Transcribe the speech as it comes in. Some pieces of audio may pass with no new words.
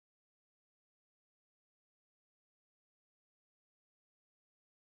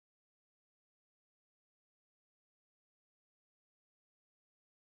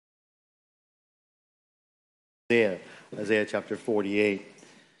Isaiah chapter 48.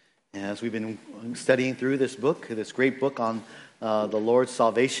 As we've been studying through this book, this great book on the Lord's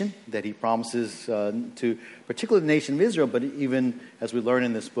salvation that he promises to particularly the nation of Israel, but even as we learn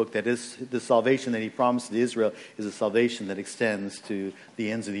in this book that is the salvation that he promised to Israel is a salvation that extends to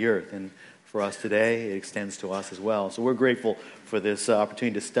the ends of the earth. And for us today, it extends to us as well. So we're grateful for this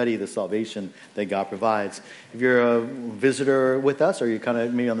opportunity to study the salvation that God provides. If you're a visitor with us, or you're kind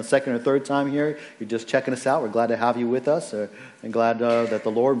of maybe on the second or third time here, you're just checking us out, we're glad to have you with us, and glad that the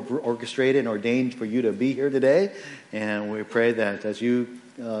Lord orchestrated and ordained for you to be here today. And we pray that as you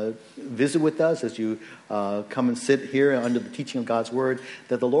visit with us, as you come and sit here under the teaching of God's Word,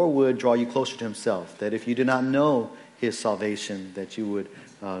 that the Lord would draw you closer to himself, that if you do not know his salvation, that you would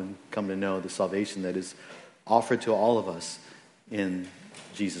come to know the salvation that is offered to all of us in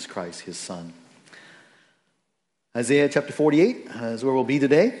Jesus Christ, his Son. Isaiah chapter 48 is where we'll be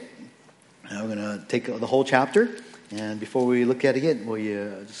today. We're going to take the whole chapter, and before we look at it, will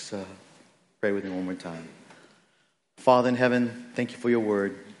you just pray with me one more time? Father in heaven, thank you for your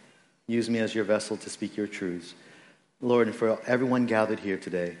word. Use me as your vessel to speak your truths. Lord, and for everyone gathered here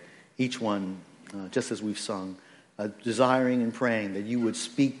today, each one, just as we've sung, desiring and praying that you would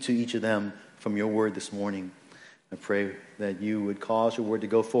speak to each of them from your word this morning. I pray that you would cause your word to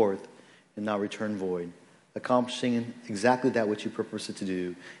go forth and not return void, accomplishing exactly that which you purpose it to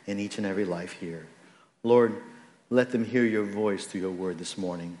do in each and every life here. Lord, let them hear your voice through your word this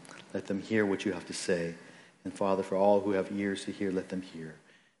morning. Let them hear what you have to say. And Father, for all who have ears to hear, let them hear.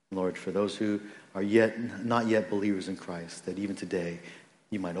 Lord, for those who are not yet believers in Christ, that even today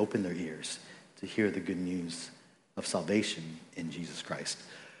you might open their ears to hear the good news of salvation in Jesus Christ.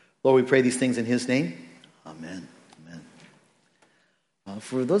 Lord, we pray these things in his name. Amen. Amen.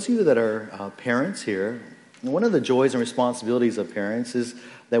 For those of you that are parents here, one of the joys and responsibilities of parents is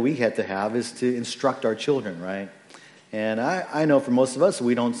that we had to have is to instruct our children, right? And I know for most of us,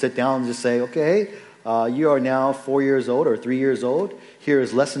 we don't sit down and just say, okay, you are now 4 years old or 3 years old. Here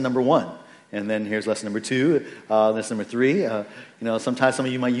is lesson number 1. And then here's lesson number 2, lesson number 3. Sometimes some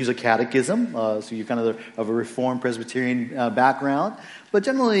of you might use a catechism, so you're kind of a Reformed Presbyterian background. But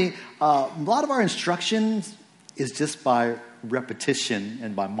generally, a lot of our instruction is just by repetition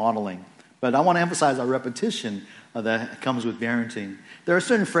and by modeling. But I want to emphasize our repetition that comes with parenting. There are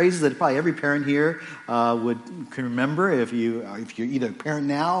certain phrases that probably every parent here can remember if you're either a parent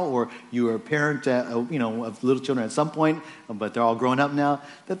now or you were a parent of little children at some point, but they're all grown up now,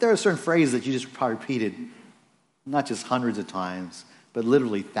 that there are certain phrases that you just probably repeated not just hundreds of times, but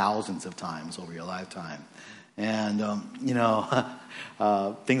literally thousands of times over your lifetime. And,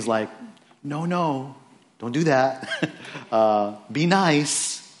 things like, no, don't do that. Be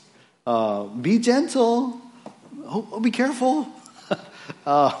nice. Be gentle. Oh, be careful.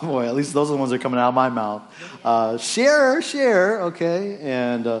 Boy, at least those are the ones that are coming out of my mouth. Share, okay?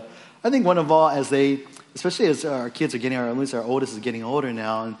 And I think one of all, especially as our kids are getting, or at least our oldest is getting older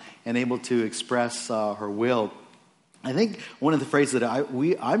now and able to express her will, I think one of the phrases that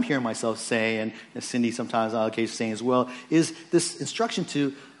I'm hearing myself say, and Cindy sometimes on occasion saying as well, is this instruction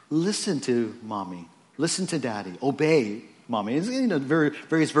to listen to mommy, listen to daddy, obey mommy. It's,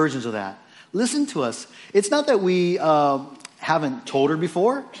 various versions of that. Listen to us. It's not that we haven't told her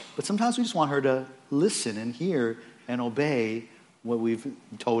before, but sometimes we just want her to listen and hear and obey what we've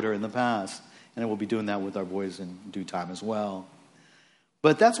told her in the past. And we'll be doing that with our boys in due time as well.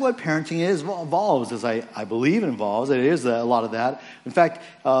 But that's what parenting involves, as I believe it involves. It is a lot of that. In fact,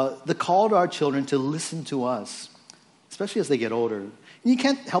 the call to our children to listen to us, especially as they get older. And you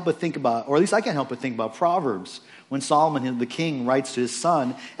can't help but think about, or at least I can't help but think about Proverbs, when Solomon, the king, writes to his son.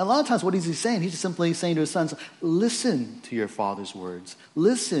 And a lot of times, what is he saying? He's just simply saying to his sons, listen to your father's words.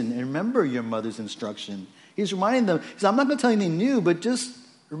 Listen and remember your mother's instruction. He's reminding them, he says, I'm not going to tell you anything new, but just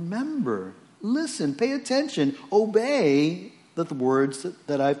remember, listen, pay attention, obey the words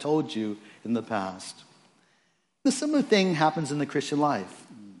that I've told you in the past. The similar thing happens in the Christian life,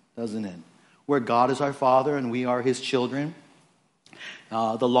 doesn't it? Where God is our Father and we are his children.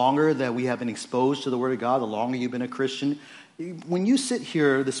 The longer that we have been exposed to the Word of God, the longer you've been a Christian, when you sit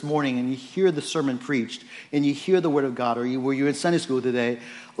here this morning and you hear the sermon preached and you hear the Word of God, or were you in Sunday school today,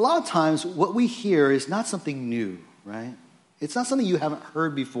 a lot of times what we hear is not something new, right? It's not something you haven't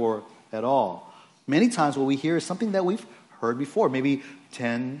heard before at all. Many times what we hear is something that we've heard before, maybe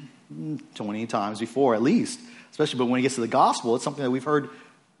 10, 20 times before at least. Especially, but when it gets to the gospel, it's something that we've heard,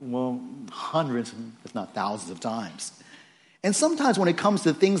 hundreds, if not thousands of times. And sometimes when it comes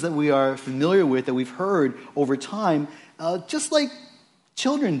to things that we are familiar with, that we've heard over time, just like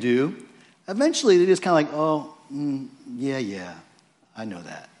children do, eventually they just kind of like, yeah, I know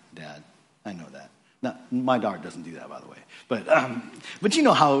that, Dad. I know that. Now, my daughter doesn't do that, by the way. But you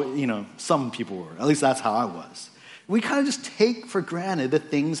know how, some people were. At least that's how I was. We kind of just take for granted the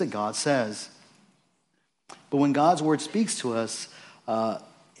things that God says. But when God's word speaks to us,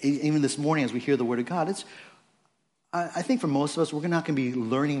 even this morning as we hear the word of God, I think for most of us, we're not going to be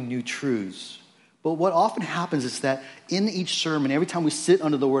learning new truths. But what often happens is that in each sermon, every time we sit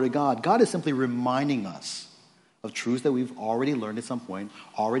under the word of God, God is simply reminding us of truths that we've already learned at some point,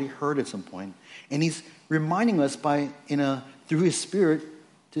 already heard at some point. And he's reminding us through his Spirit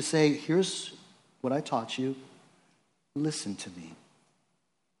to say, here's what I taught you. Listen to me.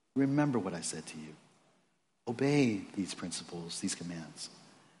 Remember what I said to you. Obey these principles, these commands.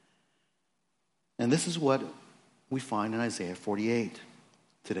 And this is what we find in Isaiah 48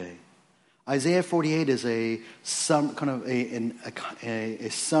 today. Isaiah 48 is a summary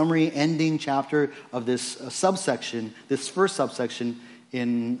ending chapter of this subsection, this first subsection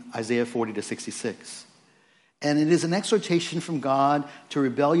in Isaiah 40 to 66. And it is an exhortation from God to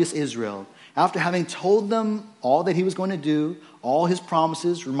rebellious Israel. After having told them all that he was going to do, all his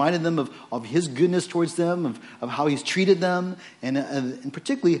promises, reminded them of his goodness towards them, of how he's treated them, and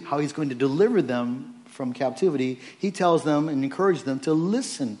particularly how he's going to deliver them from captivity, he tells them and encourages them to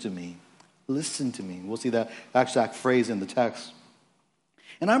listen to me. Listen to me. We'll see that exact phrase in the text.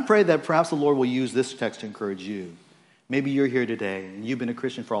 And I pray that perhaps the Lord will use this text to encourage you. Maybe you're here today and you've been a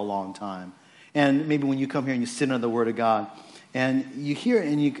Christian for a long time. And maybe when you come here and you sit under the Word of God, and you hear it,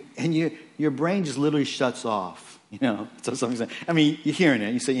 and your brain just literally shuts off. So something. I mean, you're hearing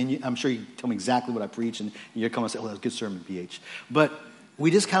it. You say, and I'm sure you tell me exactly what I preach, and you're coming and say, "Oh, that's a good sermon, PH." But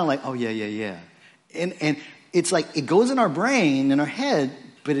we just kind of like, "Oh yeah," and it's like it goes in our brain, in our head,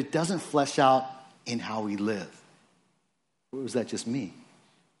 but it doesn't flesh out in how we live. Or was that just me?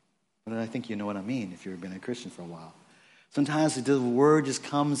 But I think you know what I mean if you've been a Christian for a while. Sometimes the word just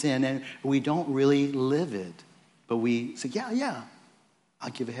comes in and we don't really live it. But we say, yeah, I'll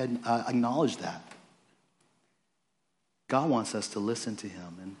give a head, acknowledge that. God wants us to listen to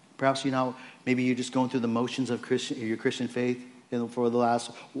him. And perhaps, maybe you're just going through the motions of your Christian faith for the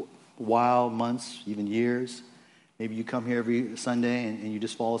last while, months, even years. Maybe you come here every Sunday and you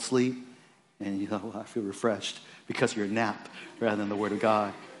just fall asleep. And I feel refreshed because you're a nap rather than the Word of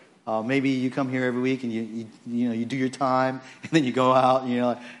God. Maybe you come here every week and you do your time and then you go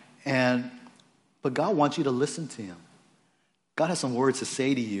out but God wants you to listen to him. God has some words to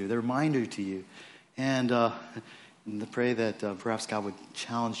say to you, the reminder to you, and to pray that perhaps God would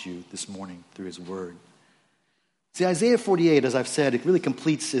challenge you this morning through his word. See, Isaiah 48, as I've said, it really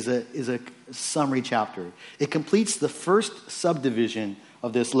completes is a summary chapter. It completes the first subdivision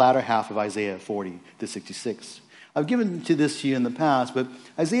of this latter half of Isaiah 40 to 66. I've given this to you in the past, but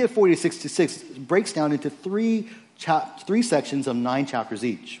Isaiah 40 to 66 breaks down into three sections of 9 chapters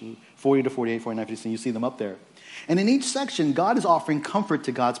each. 40 to 48, 49, 50, you see them up there. And in each section, God is offering comfort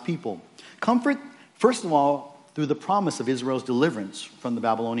to God's people. Comfort, first of all, through the promise of Israel's deliverance from the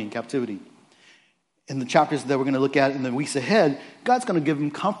Babylonian captivity. In the chapters that we're going to look at in the weeks ahead, God's going to give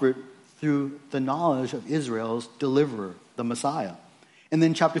them comfort through the knowledge of Israel's deliverer, the Messiah. And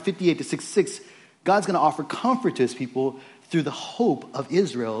then chapter 58 to 66, God's going to offer comfort to his people through the hope of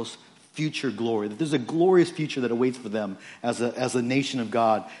Israel's future glory, that there's a glorious future that awaits for them as a nation of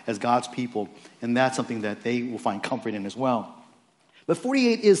God, as God's people, and that's something that they will find comfort in as well. But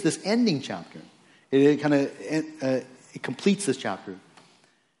 48 is this ending chapter. It completes this chapter.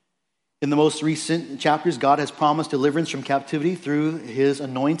 In the most recent chapters, God has promised deliverance from captivity through his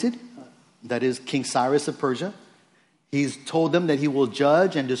anointed, that is King Cyrus of Persia. He's told them that he will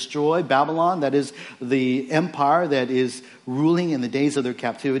judge and destroy Babylon, that is the empire that is ruling in the days of their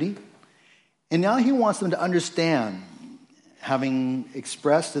captivity. And now he wants them to understand, having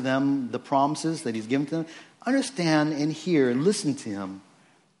expressed to them the promises that he's given to them, understand and hear and listen to him.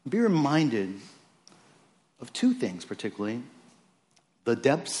 Be reminded of 2 things particularly: the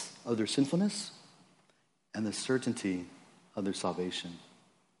depths of their sinfulness and the certainty of their salvation.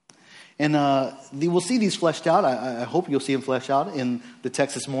 And we'll see these fleshed out. I hope you'll see them fleshed out in the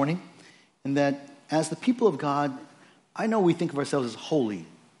text this morning. And that as the people of God, I know we think of ourselves as holy.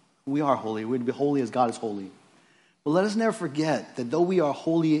 We are holy. We're to be holy as God is holy. But let us never forget that though we are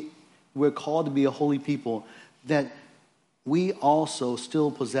holy, we're called to be a holy people, that we also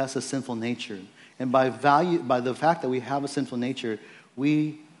still possess a sinful nature. And by the fact that we have a sinful nature,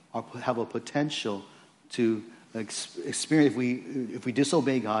 we have a potential to experience, if we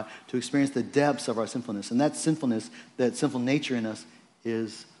disobey God, to experience the depths of our sinfulness. And that sinfulness, that sinful nature in us,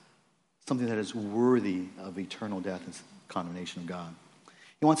 is something that is worthy of eternal death and condemnation of God.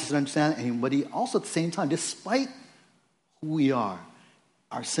 He wants us to understand, but he also at the same time, despite who we are,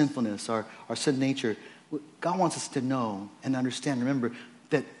 our sinfulness, our sin nature. God wants us to know and understand, remember,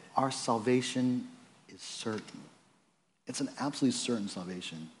 that our salvation is certain. It's an absolutely certain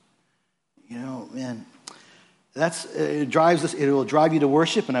salvation. You know, man, it drives us. It will drive you to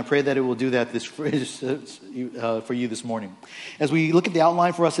worship, and I pray that it will do that for you this morning. As we look at the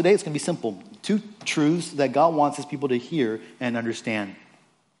outline for us today, it's going to be simple. 2 truths that God wants his people to hear and understand.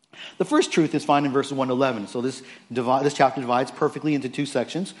 The first truth is found in verses 1 to 11. So this chapter divides perfectly into 2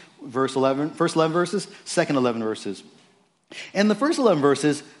 sections. First 11 verses, second 11 verses. And the first 11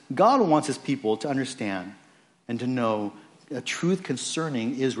 verses, God wants his people to understand and to know a truth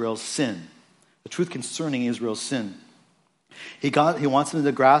concerning Israel's sin. The truth concerning Israel's sin. He wants them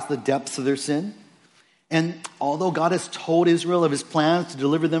to grasp the depths of their sin. And although God has told Israel of his plans to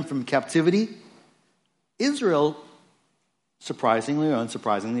deliver them from captivity, Israel, surprisingly or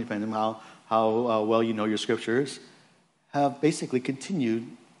unsurprisingly, depending on how well you know your scriptures, have basically continued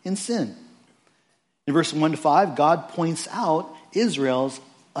in sin. In verse 1 to 5, God points out Israel's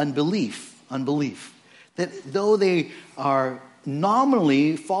unbelief. That though they are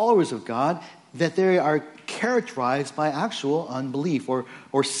nominally followers of God, that they are characterized by actual unbelief or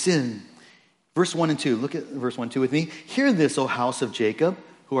sin. Verse 1 and 2. Look at verse 1 and 2 with me. Hear this, O house of Jacob,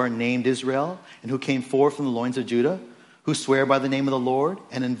 who are named Israel, and who came forth from the loins of Judah, who swear by the name of the Lord,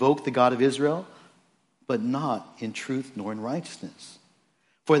 and invoke the God of Israel, but not in truth nor in righteousness.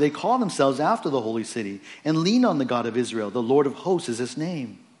 For they call themselves after the holy city, and lean on the God of Israel. The Lord of hosts is his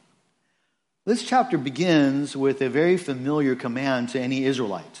name. This chapter begins with a very familiar command to any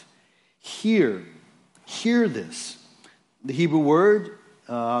Israelite. Hear this. The Hebrew word,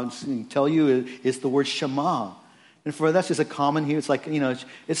 I'll just tell you, is the word Shema. And that's just a common here. It's like,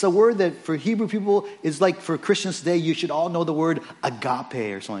 it's a word that for Hebrew people is like for Christians today, you should all know the word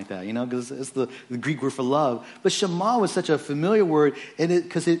agape or something like that, because it's the Greek word for love. But Shema was such a familiar word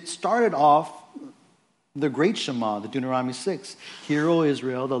because it started off the great Shema, the Deuteronomy 6. Hear, O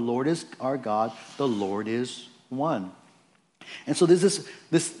Israel, the Lord is our God, the Lord is one. And so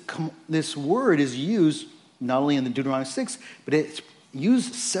this word is used not only in the Deuteronomy 6, but it's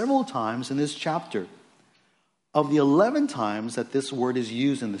used several times in this chapter. Of the 11 times that this word is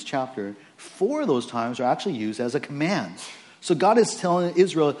used in this chapter, 4 of those times are actually used as a command. So God is telling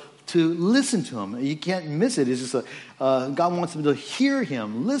Israel to listen to him. You can't miss it. It's just God wants them to hear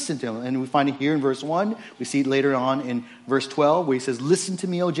him, listen to him. And we find it here in verse 1. We see it later on in verse 12 where he says, listen to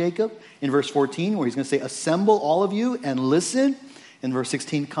me, O Jacob. In verse 14 where he's going to say, assemble all of you and listen. In verse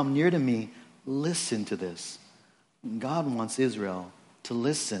 16, come near to me, listen to this. God wants Israel to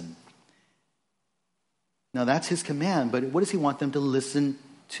listen. Now that's his command, but what does he want them to listen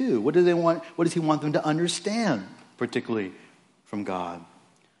to? What does he want them to understand, particularly from God?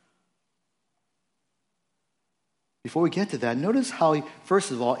 Before we get to that, notice how he,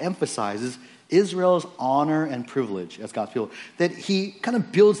 first of all, emphasizes Israel's honor and privilege as God's people. That he kind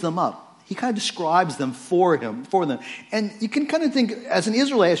of builds them up. He kind of describes them for them. And you can kind of think, as an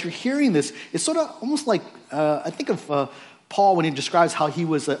Israelite, as you're hearing this, it's sort of almost like, I think of Paul when he describes how he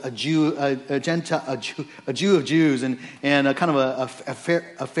was a Jew, a Gentile, a Jew of Jews, and a kind of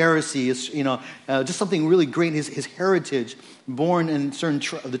a Pharisee, just something really great in his heritage, born in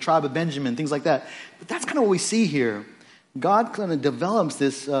the tribe of Benjamin, things like that. But that's kind of what we see here. God kind of develops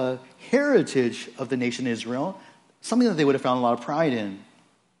this heritage of the nation Israel, something that they would have found a lot of pride in.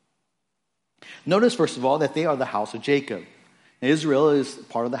 Notice, first of all, that they are the house of Jacob. Now, Israel is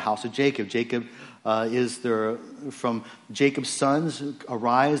part of the house of Jacob. Jacob from Jacob's sons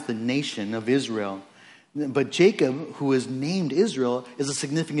arise the nation of Israel. But Jacob, who is named Israel, is a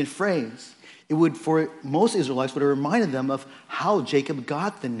significant phrase. It would, for most Israelites, would have reminded them of how Jacob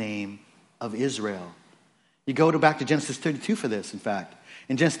got the name of Israel. You go back to Genesis 32 for this, in fact.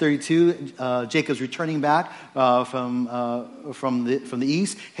 In Genesis 32, Jacob's returning back from the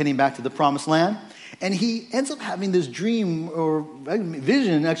east, heading back to the promised land. And he ends up having this dream or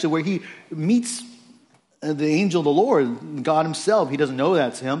vision, actually, where he meets the angel of the Lord, God himself. He doesn't know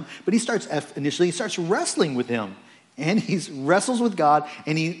that's him, but he starts wrestling with him. And he wrestles with God,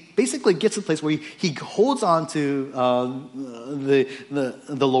 and he basically gets to the place where he holds on to the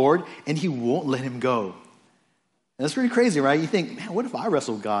Lord, and he won't let him go. And that's pretty crazy, right? You think, man, what if I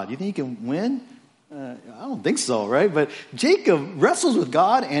wrestle with God? You think you can win? I don't think so, right? But Jacob wrestles with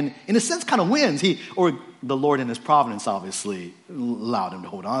God and, in a sense, kind of wins. Or the Lord in his providence, obviously, allowed him to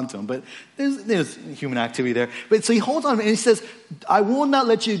hold on to him. But there's human activity there. But so he holds on, and he says, I will not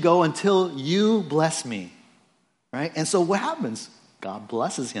let you go until you bless me, right? And so what happens? God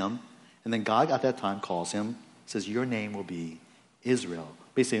blesses him, and then God at that time calls him, says, your name will be Israel,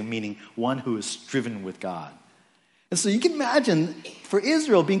 basically meaning one who is striven with God. And so you can imagine for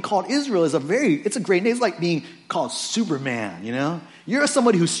Israel, being called Israel is it's a great name. It's like being called Superman, you know? You're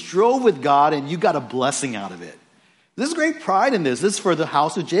somebody who strove with God and you got a blessing out of it. There's great pride in this. This is for the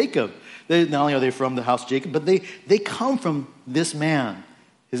house of Jacob. Not only are they from the house of Jacob, but they come from this man.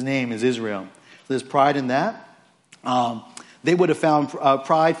 His name is Israel. So there's pride in that. They would have found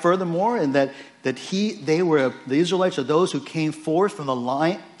pride furthermore in that the Israelites are those who came forth from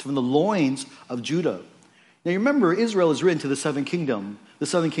the loins of Judah. Now you remember, Israel is written to the southern kingdom. The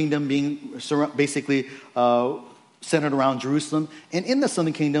southern kingdom being basically centered around Jerusalem. And in the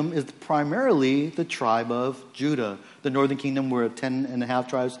southern kingdom is primarily the tribe of Judah. The northern kingdom were 10.5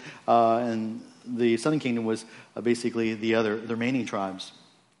 tribes, and the southern kingdom was basically the remaining tribes,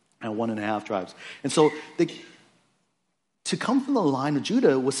 and 1.5 tribes. And so to come from the line of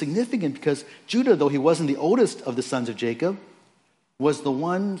Judah was significant because Judah, though he wasn't the oldest of the sons of Jacob, was the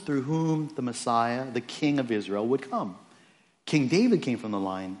one through whom the Messiah, the king of Israel, would come. King David came from the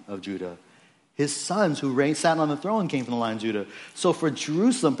line of Judah. His sons who sat on the throne came from the line of Judah. So for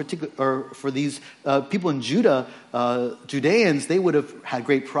Jerusalem, or for these people in Judah, Judeans, they would have had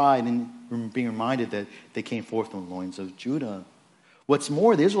great pride in being reminded that they came forth from the loins of Judah. What's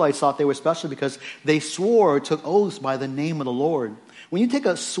more, the Israelites thought they were special because they swore or took oaths by the name of the Lord. When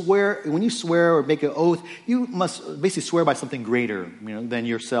you swear or make an oath, you must basically swear by something greater, than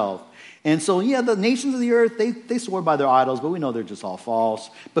yourself. And so, the nations of the earth, they swore by their idols, but we know they're just all false.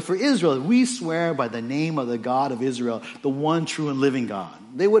 But for Israel, we swear by the name of the God of Israel, the one true and living God.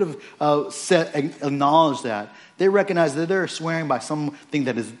 They would have acknowledged that. They recognized that they're swearing by something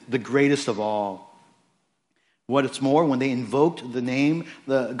that is the greatest of all. What's more, when they invoked the name,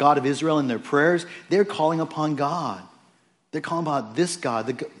 the God of Israel in their prayers, they're calling upon God. They're calling upon this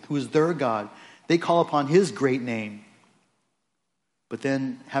God, who is their God. They call upon his great name. But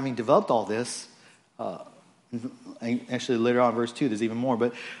then, having developed all this, actually later on in verse 2, there's even more,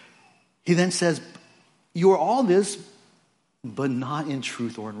 but he then says, you are all this, but not in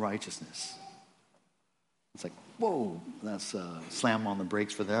truth or in righteousness. It's like, whoa, that's a slam on the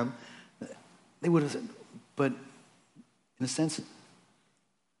brakes for them. They would have said, but in a sense,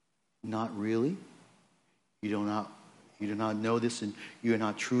 not really. You do not know this, and you are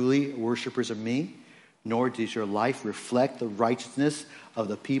not truly worshipers of me, nor does your life reflect the righteousness of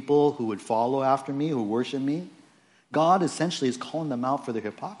the people who would follow after me, who worship me. God essentially is calling them out for their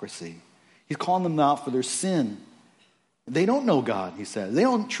hypocrisy. He's calling them out for their sin. They don't know God, he says. They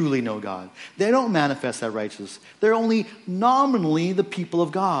don't truly know God. They don't manifest that righteousness. They're only nominally the people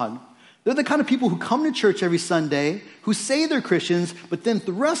of God. They're the kind of people who come to church every Sunday, who say they're Christians, but then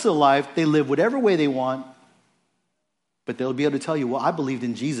the rest of their life, they live whatever way they want. But they'll be able to tell you, well, I believed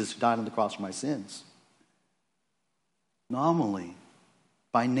in Jesus who died on the cross for my sins. Nominally,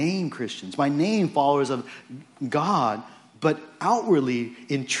 by name Christians, by name followers of God, but outwardly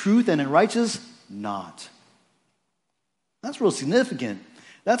in truth and in righteousness, not. That's real significant.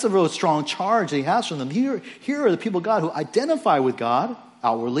 That's a real strong charge that he has from them. Here are the people of God who identify with God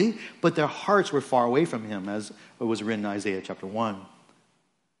outwardly, but their hearts were far away from him, as it was written in Isaiah chapter 1.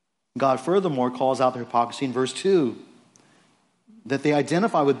 God furthermore calls out their hypocrisy in verse 2, that they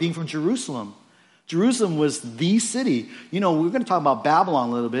identify with being from Jerusalem. Jerusalem was the city. We're going to talk about Babylon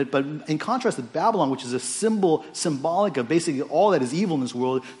a little bit, but in contrast to Babylon, which is a symbolic of basically all that is evil in this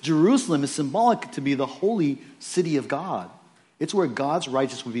world, Jerusalem is symbolic to be the holy city of God. It's where God's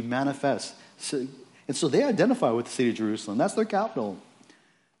righteousness would be manifest. And so they identify with the city of Jerusalem. That's their capital.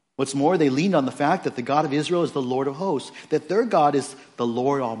 What's more, they leaned on the fact that the God of Israel is the Lord of hosts, that their God is the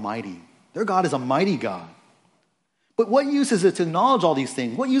Lord Almighty. Their God is a mighty God. But what use is it to acknowledge all these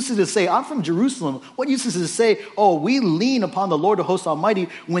things? What use is it to say, I'm from Jerusalem? What use is it to say, oh, we lean upon the Lord of hosts Almighty,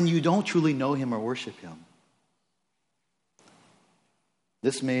 when you don't truly know him or worship him?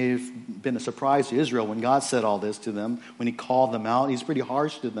 This may have been a surprise to Israel when God said all this to them, when he called them out. He's pretty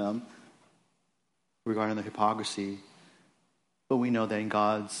harsh to them regarding their hypocrisy. But we know that in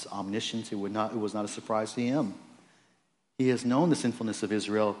God's omniscience, it was not a surprise to him. He has known the sinfulness of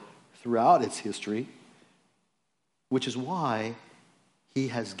Israel throughout its history, which is why he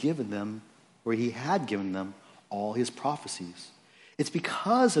had given them all his prophecies. It's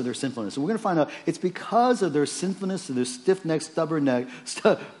because of their sinfulness. And we're going to find out it's because of their sinfulness and their stiff-necked,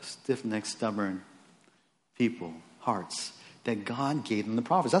 stubborn people, hearts, that God gave them the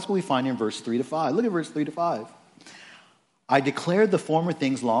prophets. That's what we find in verse 3 to 5. Look at verse 3 to 5. I declared the former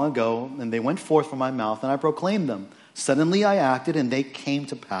things long ago, and they went forth from my mouth, and I proclaimed them. Suddenly I acted, and they came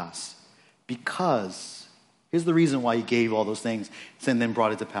to pass. Because, here's the reason why he gave all those things, and then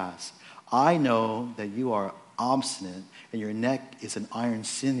brought it to pass. I know that you are obstinate, and your neck is an iron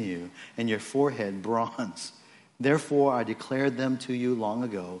sinew, and your forehead bronze. Therefore, I declared them to you long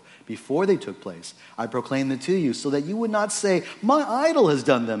ago, before they took place. I proclaimed them to you, so that you would not say, my idol has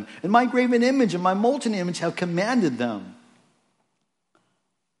done them, and my graven image and my molten image have commanded them.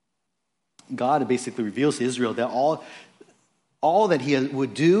 God basically reveals to Israel that all that he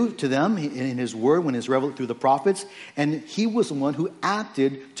would do to them in his word when it's revealed through the prophets, and he was the one who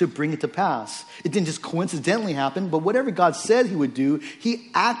acted to bring it to pass. It didn't just coincidentally happen, but whatever God said he would do,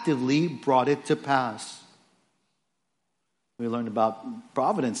 he actively brought it to pass. We learned about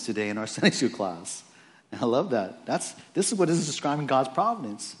providence today in our Sunday school class. And I love that. This is what is describing God's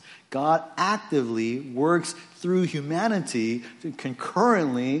providence. God actively works through humanity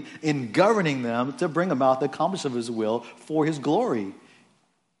concurrently in governing them to bring about the accomplishment of his will for his glory.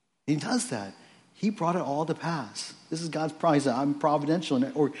 He does that. He brought it all to pass. This is God's promise. I'm providential,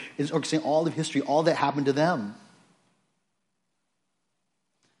 or saying all of history, all that happened to them.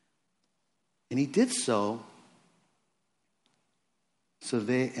 And he did so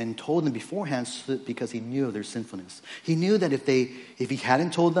and told them beforehand because he knew of their sinfulness. He knew that if he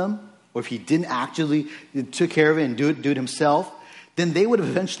hadn't told them, or if he didn't actually took care of it and do it himself, then they would have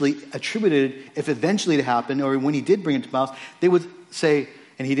eventually attributed, if eventually it happened, or when he did bring it to pass, they would say,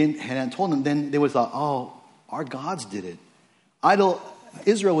 and he hadn't told them, then they would have thought, oh, our gods did it.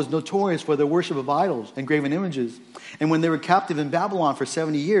 Israel was notorious for their worship of idols and graven images. And when they were captive in Babylon for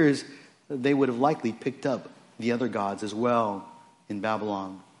 70 years, they would have likely picked up the other gods as well in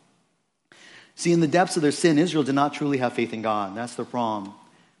Babylon. See, in the depths of their sin, Israel did not truly have faith in God. That's the problem.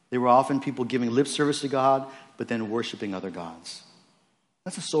 They were often people giving lip service to God, but then worshiping other gods.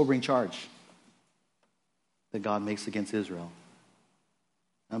 That's a sobering charge that God makes against Israel.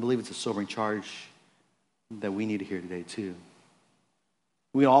 I believe it's a sobering charge that we need to hear today too.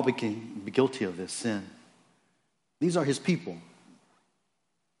 We all be guilty of this sin. These are his people.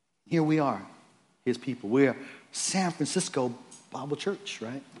 Here we are, his people. We are San Francisco Bible Church,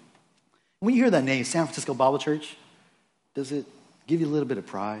 right? When you hear that name, San Francisco Bible Church, does it give you a little bit of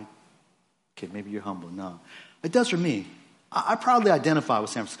pride? Okay, maybe you're humble. No. It does for me. I proudly identify with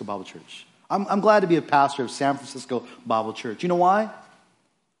San Francisco Bible Church. I'm glad to be a pastor of San Francisco Bible Church. You know why?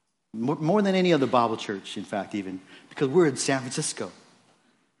 More than any other Bible church, in fact, even. Because we're in San Francisco.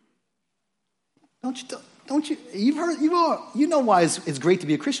 Don't you? You know why it's great to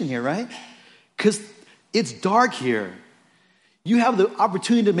be a Christian here, right? Because it's dark here. You have the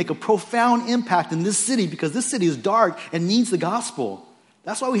opportunity to make a profound impact in this city because this city is dark and needs the gospel.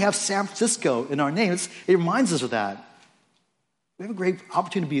 That's why we have San Francisco in our name. It reminds us of that. We have a great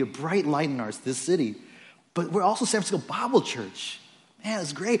opportunity to be a bright light in this city. But we're also San Francisco Bible Church. Man,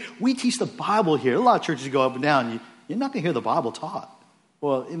 it's great. We teach the Bible here. A lot of churches go up and down. You're not going to hear the Bible taught.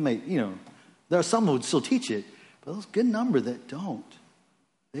 Well, it may, there are some who would still teach it, but there's a good number that don't.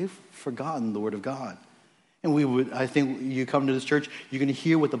 They've forgotten the Word of God. And I think you come to this church, you're going to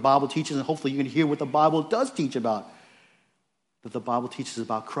hear what the Bible teaches, and hopefully you're going to hear what the Bible does teach about. That the Bible teaches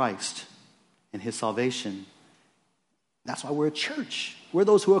about Christ and his salvation. That's why we're a church. We're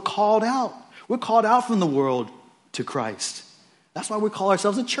those who are called out. We're called out from the world to Christ. That's why we call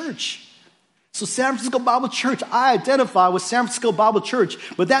ourselves a church. So San Francisco Bible Church, I identify with San Francisco Bible Church,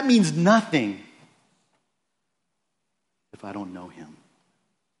 but that means nothing if I don't know him.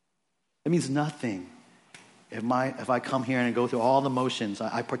 It means nothing. If I come here and go through all the motions,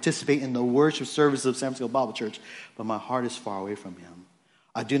 I participate in the worship service of San Francisco Bible Church, but my heart is far away from him.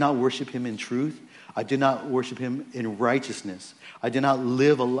 I do not worship him in truth. I do not worship him in righteousness. I do not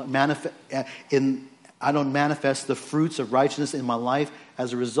I don't manifest the fruits of righteousness in my life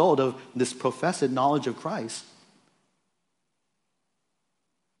as a result of this professed knowledge of Christ.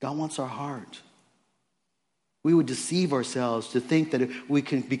 God wants our heart. We would deceive ourselves to think that we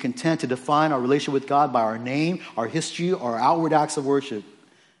can be content to define our relationship with God by our name, our history, or our outward acts of worship.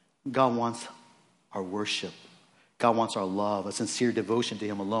 God wants our worship. God wants our love, a sincere devotion to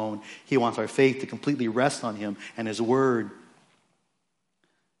him alone. He wants our faith to completely rest on him and his word.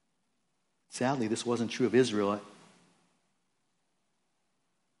 Sadly, this wasn't true of Israel.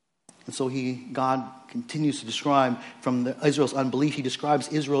 And so God continues to describe from Israel's unbelief, he describes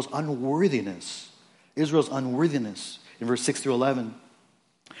Israel's unworthiness. Israel's unworthiness in verse 6 through 11.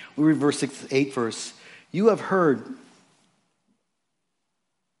 We read verse 8 first. You have heard,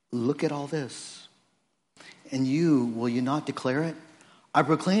 look at all this, and will you not declare it? I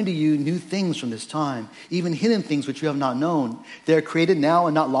proclaim to you new things from this time, even hidden things which you have not known. They are created now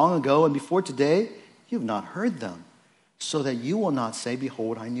and not long ago, and before today you have not heard them, so that you will not say,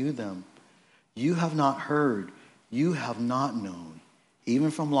 behold, I knew them. You have not heard, you have not known.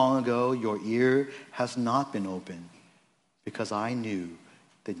 Even from long ago, your ear has not been open, because I knew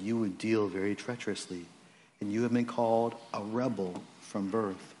that you would deal very treacherously, and you have been called a rebel from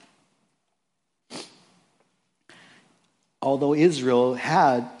birth. Although Israel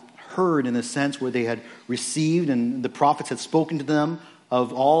had heard in a sense where they had received and the prophets had spoken to them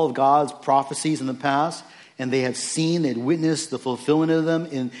of all of God's prophecies in the past, and they had seen, they had witnessed the fulfillment of them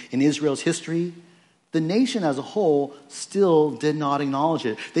in Israel's history, the nation as a whole still did not acknowledge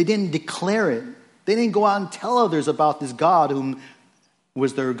it. They didn't declare it. They didn't go out and tell others about this God whom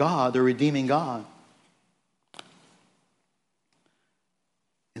was their God, their redeeming God.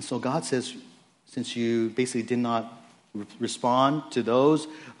 And so God says, since you basically did not respond to those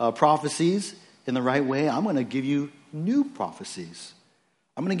prophecies in the right way, I'm going to give you new prophecies.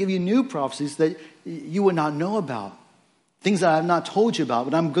 I'm going to give you new prophecies that you would not know about. Things that I have not told you about,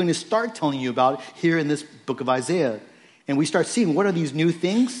 but I'm going to start telling you about here in this book of Isaiah. And we start seeing what are these new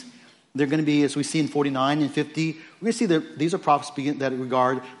things? They're going to be, as we see in 49 and 50, we're going to see that these are prophecies that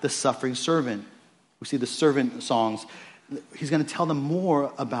regard the suffering servant. We see the servant songs. He's going to tell them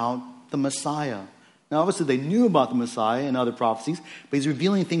more about the Messiah. Now, obviously, they knew about the Messiah and other prophecies, but he's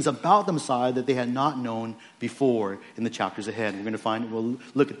revealing things about the Messiah that they had not known before in the chapters ahead. We're going to we'll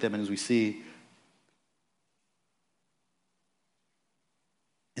look at them as we see.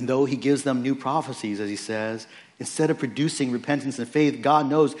 And though he gives them new prophecies, as he says, instead of producing repentance and faith, God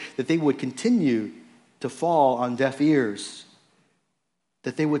knows that they would continue to fall on deaf ears,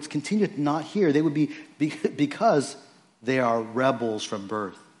 that they would continue to not hear. They would be because they are rebels from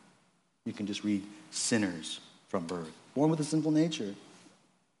birth. You can just read sinners from birth, born with a sinful nature.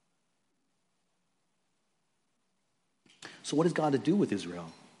 So what is God to do with Israel?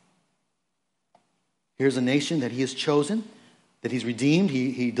 Here's a nation that he has chosen, that he's redeemed.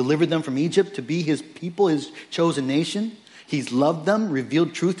 He delivered them from Egypt to be his people, his chosen nation. He's loved them,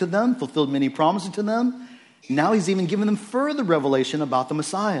 revealed truth to them, fulfilled many promises to them. Now he's even given them further revelation about the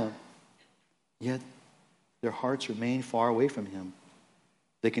Messiah. Yet their hearts remain far away from him.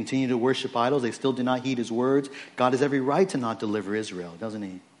 They continue to worship idols. They still do not heed his words. God has every right to not deliver Israel, doesn't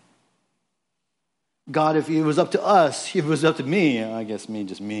he? God, if it was up to us, if it was up to me, I guess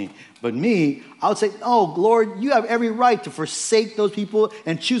just me, but me, I would say, oh, Lord, you have every right to forsake those people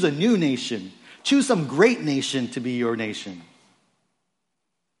and choose a new nation. Choose some great nation to be your nation.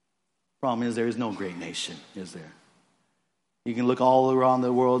 Problem is, there is no great nation, is there? You can look all around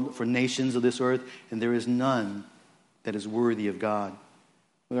the world for nations of this earth, and there is none that is worthy of God.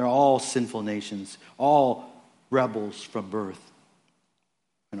 They're all sinful nations, all rebels from birth,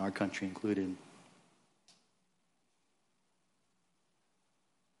 and our country included.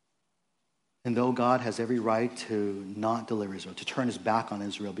 And though God has every right to not deliver Israel, to turn his back on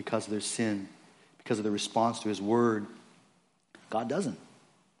Israel because of their sin, because of their response to his word, God doesn't.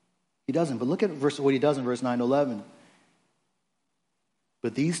 He doesn't. But look at what he does in verse 9 to 11.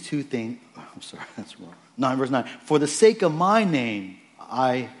 But these two things, I'm sorry, that's wrong. Verse 9. For the sake of my name,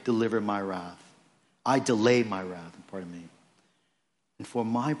 I deliver my wrath. I delay my wrath, pardon me. And for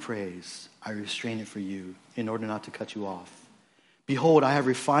my praise, I restrain it for you in order not to cut you off. Behold, I have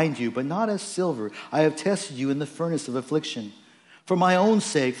refined you, but not as silver. I have tested you in the furnace of affliction. For my own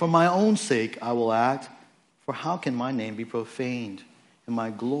sake, I will act. For how can my name be profaned? And my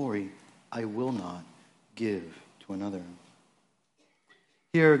glory I will not give to another.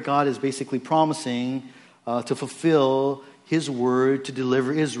 Here, God is basically promising to fulfill his word to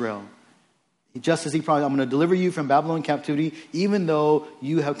deliver Israel. Just as he promised, I'm going to deliver you from Babylon captivity, even though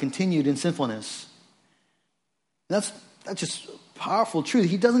you have continued in sinfulness. That's just powerful truth.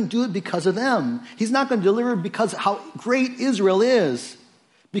 He doesn't do it because of them. He's not going to deliver because of how great Israel is,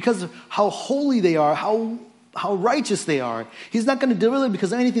 because of how holy they are, how righteous they are. He's not going to deliver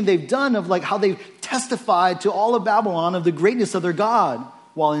because of anything they've done, of like how they've testified to all of Babylon of the greatness of their God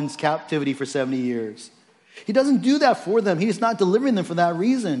while in captivity for 70 years. He doesn't do that for them. He's not delivering them for that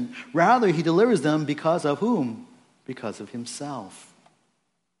reason. Rather, he delivers them because of whom? Because of himself.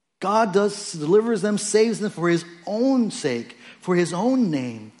 God delivers them, saves them for his own sake, for his own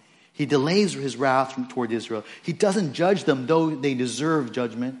name. He delays his wrath toward Israel. He doesn't judge them, though they deserve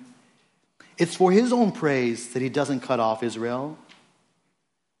judgment. It's for his own praise that he doesn't cut off Israel.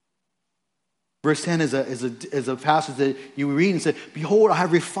 Verse 10 is a passage that you read and say, behold, I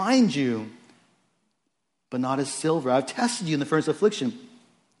have refined you, but not as silver. I've tested you in the furnace of affliction.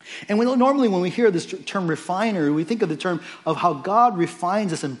 And normally when we hear this term refiner, we think of the term of how God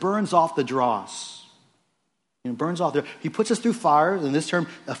refines us and burns off the dross. Burns off. He puts us through fire, in this term,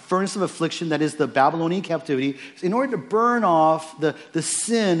 a furnace of affliction, that is the Babylonian captivity, in order to burn off the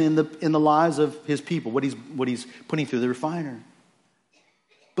sin in the lives of his people, what he's putting through the refiner.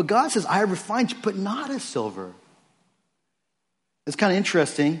 But God says, I have refined you, but not as silver. It's kind of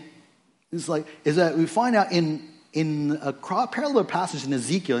interesting. is that we find out in a parallel passage in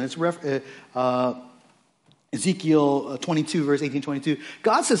Ezekiel, and it's Ezekiel 22, verse 18-22.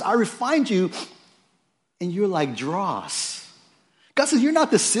 God says, I refined you, and you're like dross. God says, you're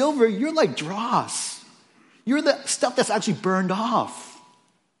not the silver, you're like dross. You're the stuff that's actually burned off.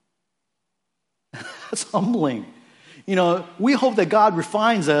 That's humbling. We hope that God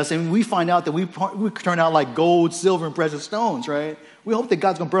refines us, and we find out that we turn out like gold, silver, and precious stones, right? We hope that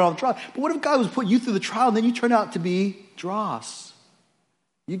God's going to burn off the trial. But what if God was put you through the trial, and then you turn out to be dross?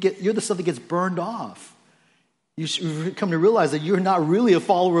 You're the stuff that gets burned off. You come to realize that you're not really a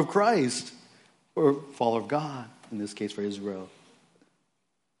follower of Christ, or a follower of God, in this case for Israel.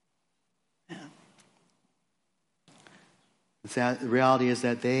 Yeah. The reality is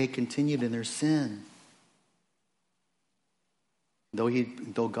that they continued in their sin.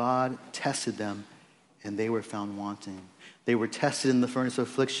 Though God tested them, and they were found wanting. They were tested in the furnace of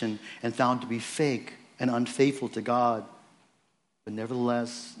affliction and found to be fake and unfaithful to God. But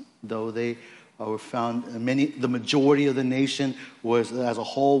nevertheless, though they were found, the majority of the nation as a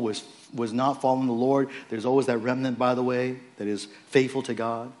whole was not following the Lord. There's always that remnant, by the way, that is faithful to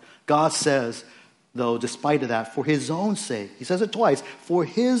God. God says, though, despite of that, for his own sake, he says it twice, for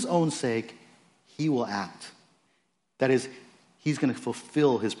his own sake, he will act. That is, he's going to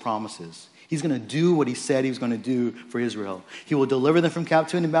fulfill his promises. He's going to do what he said he was going to do for Israel. He will deliver them from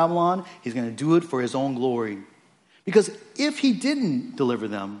captivity in Babylon. He's going to do it for his own glory. Because if he didn't deliver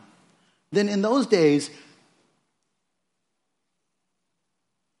them, then in those days,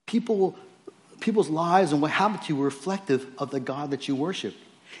 people's lives and what happened to you were reflective of the God that you worship.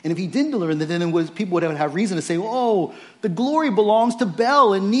 And if he didn't deliver them, then people would have reason to say, oh, the glory belongs to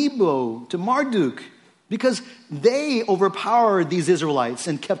Bel and Nebo, to Marduk. Because they overpowered these Israelites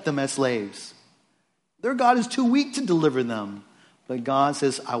and kept them as slaves. Their God is too weak to deliver them. But God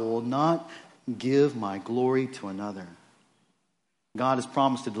says, I will not give my glory to another. God has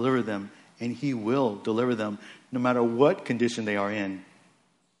promised to deliver them, and he will deliver them no matter what condition they are in,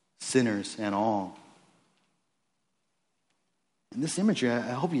 sinners and all. And this imagery, I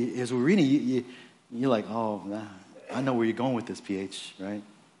hope as we're reading, you're like, oh, I know where you're going with this, PH, right?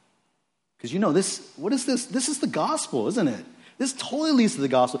 Because this, what is this? This is the gospel, isn't it? This totally leads to the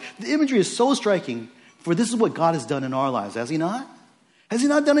gospel. The imagery is so striking, for this is what God has done in our lives, has he not? Has he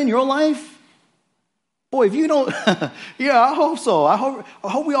not done it in your life? Boy, if you don't, yeah, I hope so. I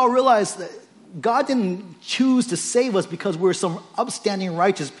hope we all realize that God didn't choose to save us because we're some upstanding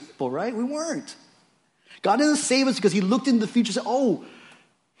righteous people, right? We weren't. God didn't save us because he looked into the future and said, oh,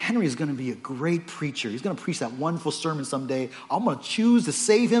 Henry is going to be a great preacher. He's going to preach that wonderful sermon someday. I'm going to choose to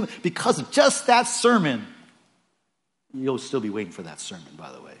save him because of just that sermon. You'll still be waiting for that sermon,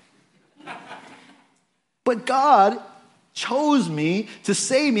 by the way. But God chose me to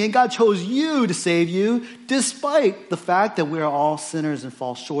save me, and God chose you to save you, despite the fact that we are all sinners and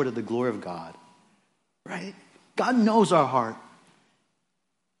fall short of the glory of God. Right? God knows our heart.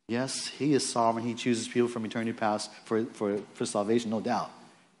 Yes, he is sovereign. He chooses people from eternity past for salvation, no doubt.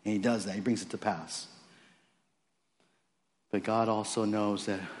 And he does that. He brings it to pass. But God also knows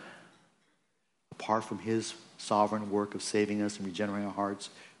that apart from his sovereign work of saving us and regenerating our hearts,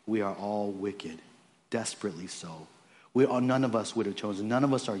 we are all wicked, desperately so. None of us would have chosen. None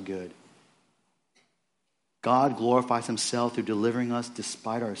of us are good. God glorifies himself through delivering us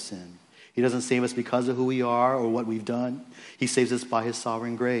despite our sin. He doesn't save us because of who we are or what we've done. He saves us by his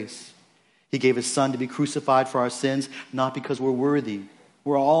sovereign grace. He gave his son to be crucified for our sins, not because we're worthy.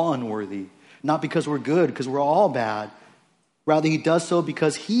 We're all unworthy. Not because we're good, because we're all bad. Rather, he does so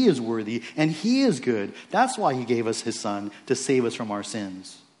because he is worthy and he is good. That's why he gave us his son, to save us from our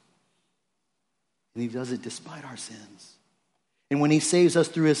sins. And he does it despite our sins. And when he saves us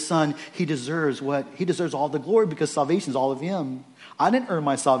through his son, he deserves what? He deserves all the glory because salvation is all of him. I didn't earn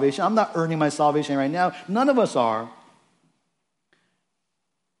my salvation. I'm not earning my salvation right now. None of us are.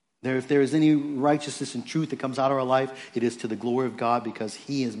 If there is any righteousness and truth that comes out of our life, it is to the glory of God because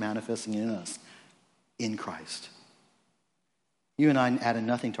he is manifesting in us in Christ. You and I added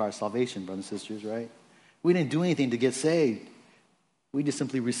nothing to our salvation, brothers and sisters, right? We didn't do anything to get saved. We just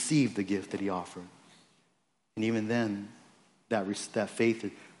simply received the gift that he offered. And even then, that faith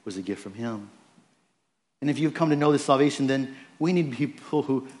was a gift from him. And if you've come to know this salvation, then we need people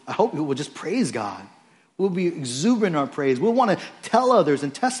who, I hope, will just praise God. We'll be exuberant in our praise. We'll want to tell others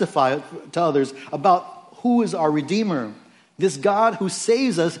and testify to others about who is our Redeemer. This God who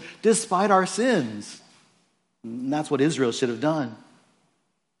saves us despite our sins. And that's what Israel should have done.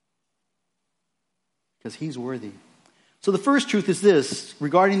 Because he's worthy. So the first truth is this,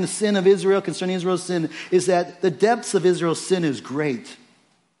 regarding the sin of Israel, concerning Israel's sin, is that the depths of Israel's sin is great.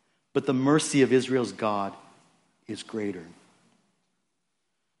 but the mercy of Israel's God is greater.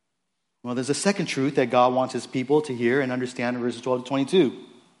 Well, there's a second truth that God wants his people to hear and understand in verses 12 to 22.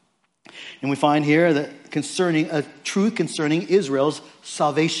 And we find here that a truth concerning Israel's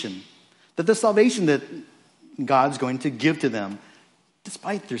salvation. That the salvation that God's going to give to them,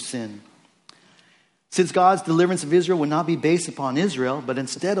 despite their sin. Since God's deliverance of Israel would not be based upon Israel, but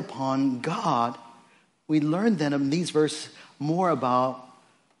instead upon God, we learn then in these verses more about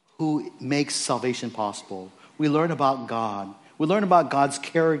who makes salvation possible. We learn about God. We learn about God's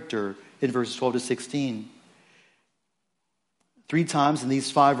character in verses 12 to 16. 3 times in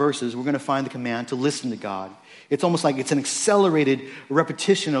these 5 verses, we're going to find the command to listen to God. It's almost like it's an accelerated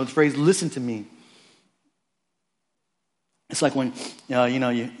repetition of the phrase, listen to me. It's like when,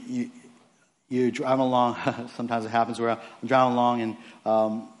 you're driving along. Sometimes it happens where I'm driving along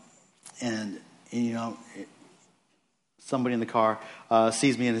and somebody in the car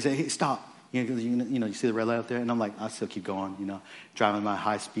sees me and they say, hey, stop. You see the red light up there? And I'm like, I still keep going, driving my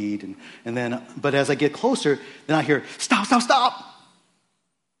high speed. And then, but as I get closer, then I hear, stop, stop, stop.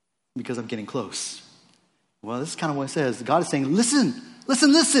 Because I'm getting close. Well, this is kind of what it says. God is saying, listen,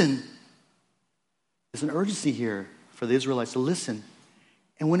 listen, listen. There's an urgency here for the Israelites to listen.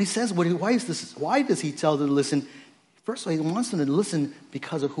 And when he says, why does he tell them to listen? First of all, he wants them to listen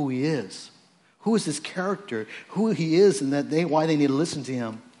because of who he is. Who is his character? Who he is and why they need to listen to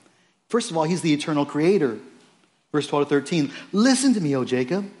him. First of all, he's the eternal creator. Verse 12 to 13. Listen to me, O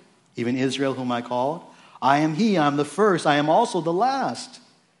Jacob, even Israel whom I called. I am he, I am the first, I am also the last.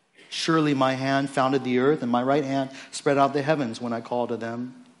 Surely my hand founded the earth, and my right hand spread out the heavens. When I call to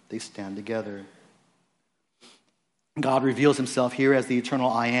them, they stand together. God reveals himself here as the eternal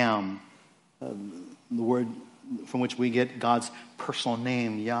I am, the word from which we get God's personal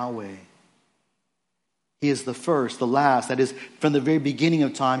name, Yahweh. He is the first, the last. That is, from the very beginning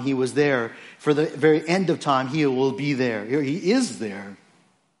of time, he was there. For the very end of time, he will be there. He is there,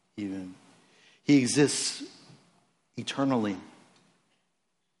 even. He exists eternally.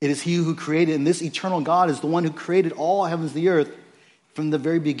 It is he who created, and this eternal God is the one who created all heavens and the earth from the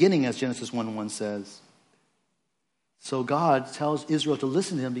very beginning, as Genesis 1:1 says. So God tells Israel to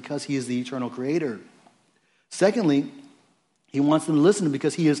listen to him because he is the eternal creator. Secondly, he wants them to listen to him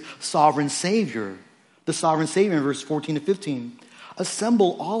because he is sovereign Savior. The sovereign Savior in verse 14 to 15.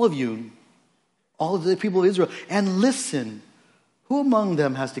 Assemble all of you, all of the people of Israel, and listen. Who among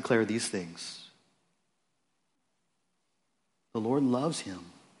them has declared these things? The Lord loves him.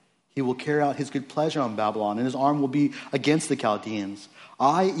 He will carry out his good pleasure on Babylon, and his arm will be against the Chaldeans.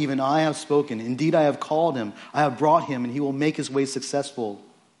 Even I have spoken. Indeed, I have called him. I have brought him, and he will make his way successful.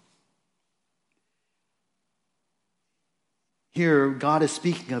 Here, God is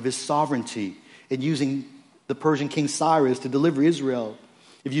speaking of his sovereignty and using the Persian king Cyrus to deliver Israel.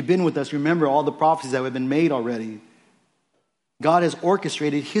 If you've been with us, remember all the prophecies that have been made already. God has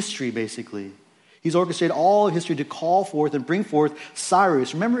orchestrated history, basically. He's orchestrated all of history to call forth and bring forth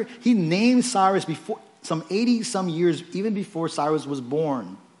Cyrus. Remember, he named Cyrus before some 80-some years, even before Cyrus was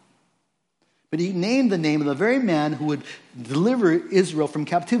born. But he named the name of the very man who would deliver Israel from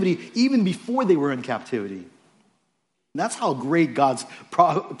captivity even before they were in captivity. And that's how great God's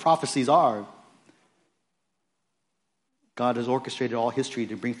prophecies are. God has orchestrated all history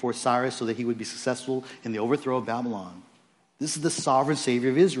to bring forth Cyrus so that he would be successful in the overthrow of Babylon. This is the sovereign Savior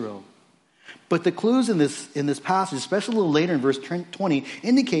of Israel. But the clues in this passage, especially a little later in verse 20,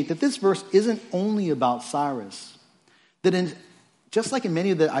 indicate that this verse isn't only about Cyrus. That just like in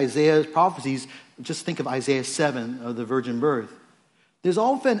many of the Isaiah prophecies, just think of Isaiah 7 of the virgin birth. There's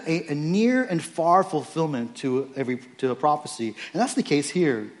often a near and far fulfillment to a prophecy. And that's the case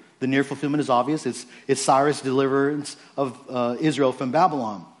here. The near fulfillment is obvious. It's Cyrus' deliverance of Israel from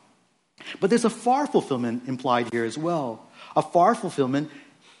Babylon. But there's a far fulfillment implied here as well. A far fulfillment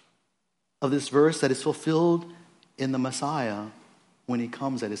of this verse that is fulfilled in the Messiah when he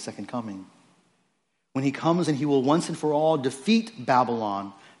comes at his second coming. When he comes and he will once and for all defeat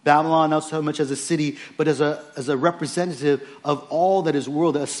Babylon. Babylon not so much as a city, but as a representative of all that is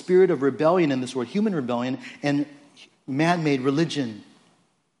world, a spirit of rebellion in this world, human rebellion and man-made religion.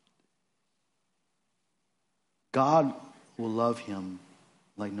 God will love him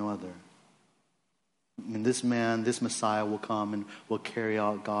like no other. And this man, this Messiah will come and will carry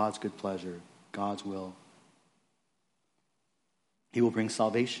out God's good pleasure, God's will. He will bring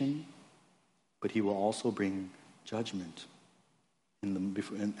salvation, but he will also bring judgment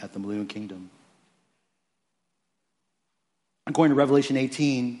at the millennial kingdom. According to Revelation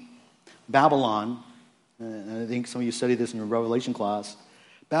 18, Babylon, and I think some of you studied this in your Revelation class,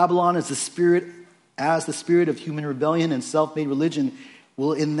 Babylon is the spirit of human rebellion and self-made religion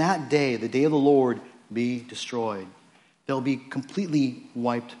will in that day, the day of the Lord, be destroyed. They'll be completely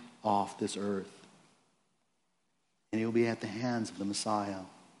wiped off this earth. And it will be at the hands of the Messiah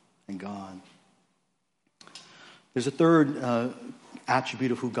and God. There's a third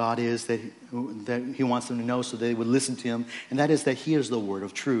attribute of who God is that he wants them to know so they would listen to him, and that is that he is the word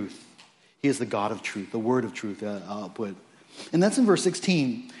of truth. He is the God of truth, the word of truth, I'll put. And that's in verse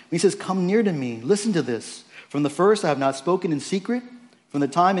 16. When he says, come near to me, listen to this. From the first I have not spoken in secret. From the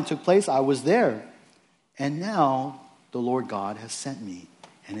time it took place, I was there. And now the Lord God has sent me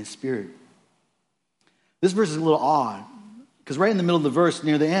and his Spirit. This verse is a little odd, because right in the middle of the verse,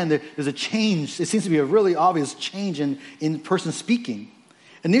 near the end, there's a change. It seems to be a really obvious change in person speaking.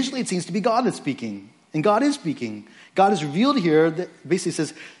 Initially, it seems to be God that's speaking, and God is speaking. God is revealed here that basically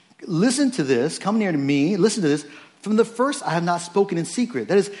says, listen to this, come near to me, listen to this. From the first, I have not spoken in secret.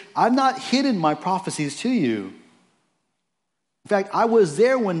 That is, I've not hidden my prophecies to you. In fact, I was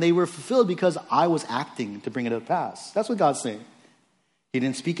there when they were fulfilled because I was acting to bring it to pass. That's what God's saying. He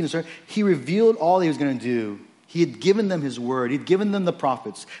didn't speak in his heart. He revealed all he was going to do. He had given them his word. He'd given them the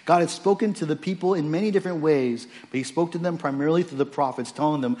prophets. God had spoken to the people in many different ways, but he spoke to them primarily through the prophets,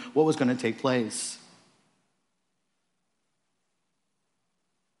 telling them what was going to take place.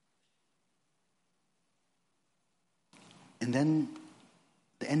 And then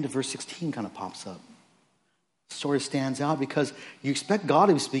the end of verse 16 kind of pops up. The story stands out because you expect God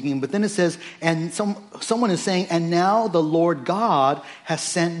to be speaking, but then it says, and someone is saying, and now the Lord God has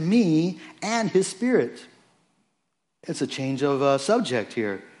sent me and his Spirit. It's a change of subject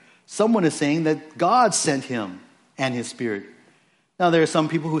here. Someone is saying that God sent him and his Spirit. Now, there are some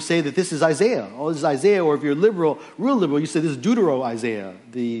people who say that this is Isaiah. Oh, this is Isaiah, or if you're real liberal, you say this is Deutero-Isaiah,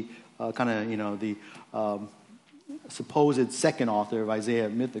 the supposed second author of Isaiah,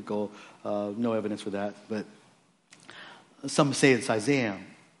 mythical. No evidence for that, but some say it's Isaiah.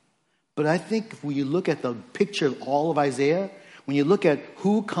 But I think when you look at the picture of all of Isaiah, when you look at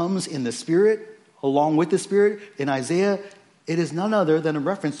who comes in the Spirit, along with the Spirit, in Isaiah, it is none other than a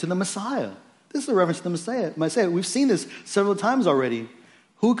reference to the Messiah. This is a reference to the Messiah. We've seen this several times already.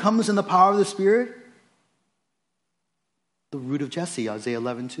 Who comes in the power of the Spirit? The root of Jesse, Isaiah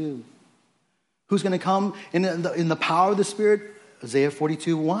 11:2. Who's going to come in the power of the Spirit? Isaiah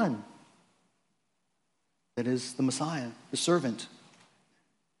 42:1. That is the Messiah, the servant.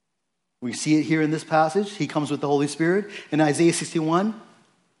 We see it here in this passage. He comes with the Holy Spirit. In Isaiah 61,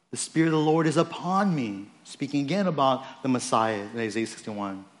 the Spirit of the Lord is upon me. Speaking again about the Messiah in Isaiah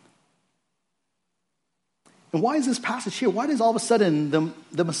 61. And why is this passage here? Why does all of a sudden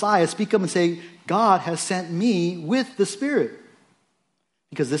the Messiah speak up and say, God has sent me with the Spirit?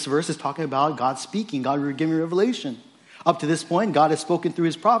 Because this verse is talking about God speaking, God giving revelation. Up to this point, God has spoken through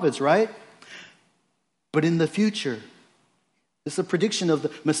his prophets, right? But in the future, this is a prediction of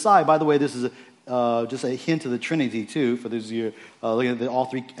the Messiah. By the way, this is just a hint of the Trinity, too, for those of you looking at all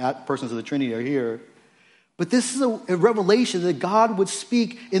three persons of the Trinity are here. But this is a revelation that God would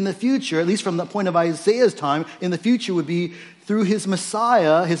speak in the future, at least from the point of Isaiah's time, in the future would be through his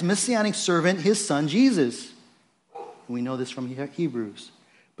Messiah, his messianic servant, his son, Jesus. And we know this from Hebrews.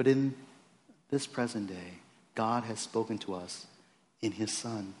 But in this present day, God has spoken to us in his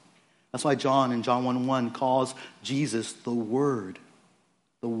Son. That's why John in John 1:1 calls Jesus the Word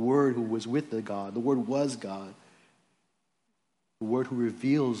who was with the God. The Word was God. The Word who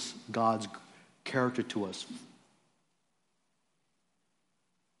reveals God's character to us.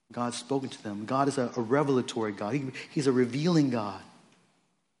 God's spoken to them. God is a revelatory God. He's a revealing God.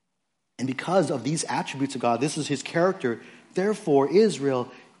 And because of these attributes of God, this is his character. Therefore,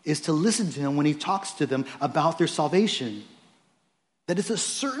 Israel is to listen to him when he talks to them about their salvation. That it's a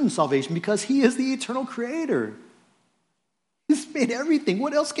certain salvation because he is the eternal creator. He's made everything.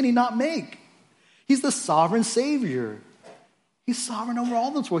 What else can he not make? He's the sovereign Savior. He's sovereign over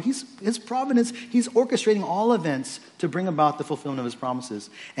all this world. His providence, he's orchestrating all events to bring about the fulfillment of his promises.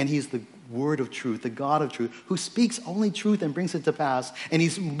 And he's the Word of truth, the God of truth, who speaks only truth and brings it to pass. And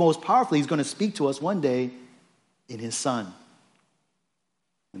he's most powerfully, he's going to speak to us one day in his Son.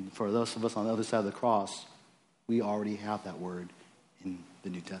 And for those of us on the other side of the cross, we already have that word in the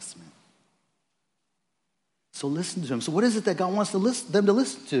New Testament. So listen to him. So what is it that God wants them to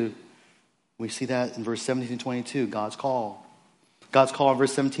listen to? We see that in verse 17 to 22, God's call. God's call in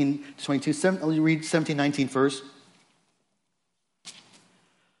verse 17 to 22. Let me read 17-19 first.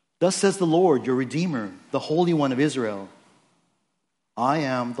 Thus says the Lord, your Redeemer, the Holy One of Israel. I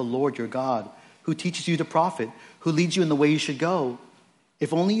am the Lord your God, who teaches you to profit, who leads you in the way you should go.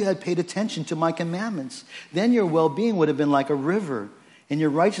 If only you had paid attention to my commandments, then your well-being would have been like a river, And your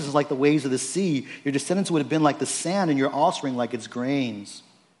righteousness like the waves of the sea. Your descendants would have been like the sand, and your offspring like its grains.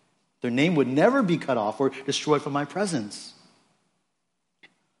 Their name would never be cut off or destroyed from my presence.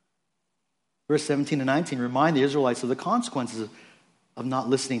 Verse 17 and 19 remind the Israelites of the consequences of not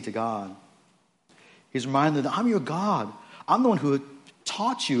listening to God. He's reminding them that I'm your God. I'm the one who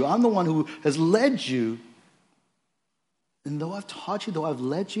taught you. I'm the one who has led you. And though I've taught you, though I've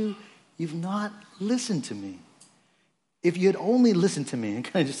led you, you've not listened to me. If you had only listened to me, and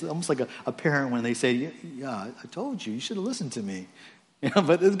kind of just almost like a parent when they say, yeah, I told you, you should have listened to me.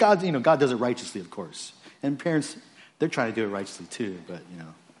 But it's God, God does it righteously, of course. And parents, they're trying to do it righteously too, but,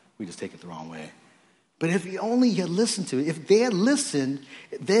 we just take it the wrong way. But if you only had listened to it, if they had listened,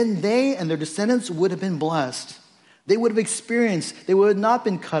 then they and their descendants would have been blessed. They would have experienced, they would have not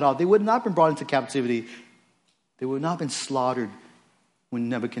been cut off. They would not have been brought into captivity. They would not have been slaughtered when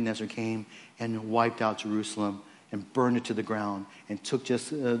Nebuchadnezzar came and wiped out Jerusalem and burned it to the ground and took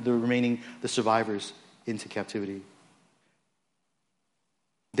just the survivors into captivity.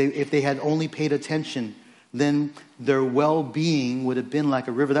 If they had only paid attention, then their well-being would have been like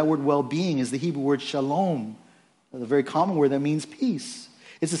a river. That word well-being is the Hebrew word shalom, a very common word that means peace.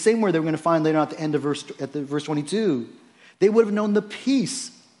 It's the same word that we're going to find later on at the end of verse 22. They would have known the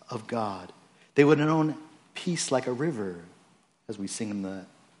peace of God. They would have known peace like a river, as we sing in the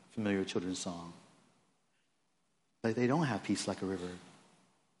familiar children's song. But they don't have peace like a river.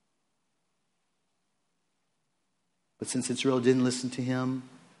 But since Israel didn't listen to him,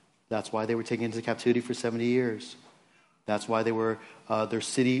 that's why they were taken into captivity for 70 years. That's why their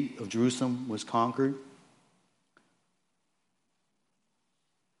city of Jerusalem was conquered.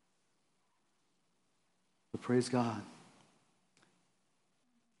 But praise God.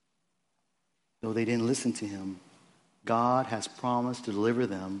 Though they didn't listen to him, God has promised to deliver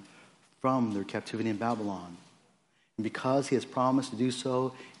them from their captivity in Babylon. And because he has promised to do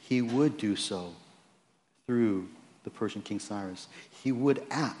so, he would do so through the Persian King Cyrus. He would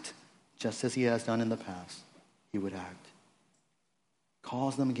act just as he has done in the past. He would act.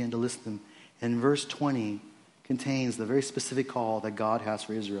 Calls them again to listen to him. And verse 20 contains the very specific call that God has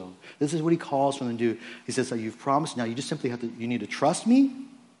for Israel. This is what he calls for them to do. He says, you've promised, now you just simply you need to trust me.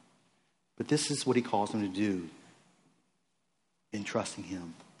 But this is what he calls them to do in trusting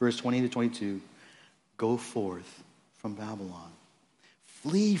him. Verse 20 to 22, go forth from Babylon.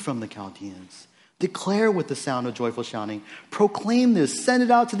 Flee from the Chaldeans. Declare with the sound of joyful shouting. Proclaim this. Send it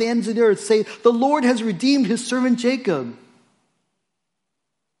out to the ends of the earth. Say, the Lord has redeemed his servant Jacob.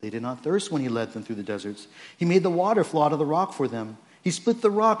 They did not thirst when he led them through the deserts. He made the water flow out of the rock for them. He split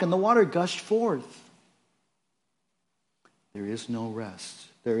the rock and the water gushed forth. There is no rest.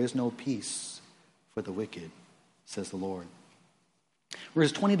 There is no peace for the wicked, says the Lord.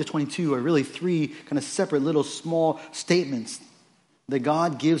 Verses 20 to 22 are really three kind of separate little small statements that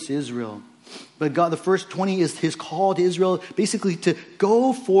God gives to Israel. But God, the first 20 is his call to Israel, basically to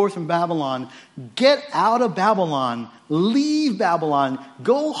go forth from Babylon, get out of Babylon, leave Babylon,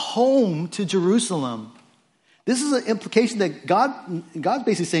 go home to Jerusalem. This is an implication that God's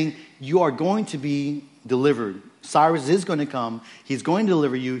basically saying, you are going to be delivered. Cyrus is going to come. He's going to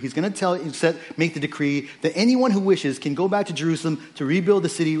deliver you. He's going to make the decree that anyone who wishes can go back to Jerusalem to rebuild the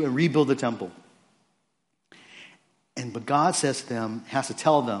city and rebuild the temple. But God says to them, has to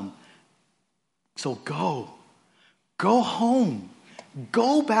tell them, so go home,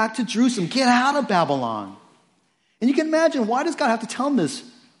 go back to Jerusalem, get out of Babylon. And you can imagine, why does God have to tell them this?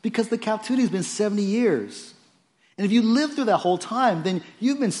 Because the captivity has been 70 years. And if you live through that whole time, then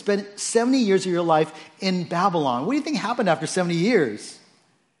you've been spent 70 years of your life in Babylon. What do you think happened after 70 years?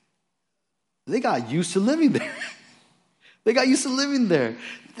 They got used to living there.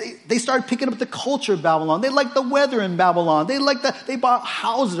 They started picking up the culture of Babylon. They liked the weather in Babylon. They bought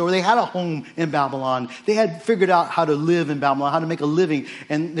houses, or they had a home in Babylon. They had figured out how to live in Babylon, how to make a living.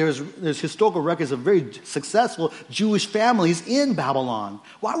 And there's historical records of very successful Jewish families in Babylon.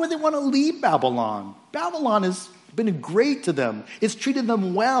 Why would they want to leave Babylon? Babylon has been great to them. It's treated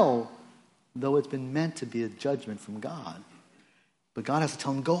them well, though it's been meant to be a judgment from God. But God has to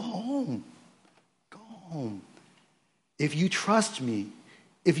tell them, go home. Go home. If you trust me,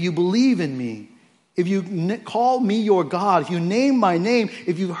 if you believe in me, if you call me your God, if you name my name,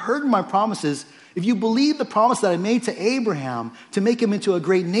 if you've heard my promises, if you believe the promise that I made to Abraham to make him into a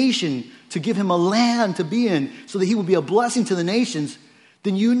great nation, to give him a land to be in so that he will be a blessing to the nations,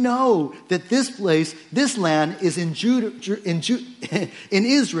 then you know that this place, this land is in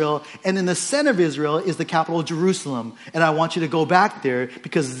Israel, and in the center of Israel is the capital of Jerusalem. And I want you to go back there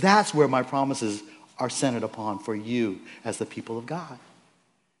because that's where my promises are centered upon for you as the people of God.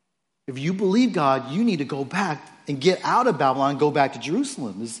 If you believe God, you need to go back and get out of Babylon and go back to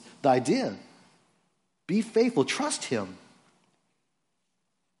Jerusalem, is the idea. Be faithful. Trust him.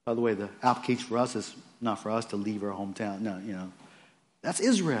 By the way, the application for us is not for us to leave our hometown. No, that's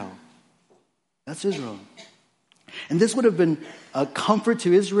Israel. That's Israel. And this would have been a comfort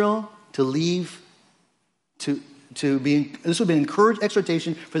to Israel to leave, this would have been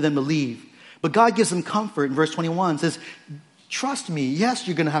exhortation for them to leave. But God gives them comfort in verse 21. It says, trust me. Yes,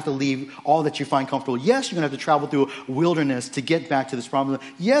 you're going to have to leave all that you find comfortable. Yes, you're going to have to travel through a wilderness to get back to this promised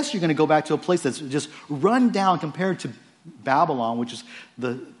land. Yes, you're going to go back to a place that's just run down compared to Babylon, which is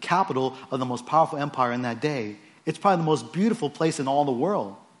the capital of the most powerful empire in that day. It's probably the most beautiful place in all the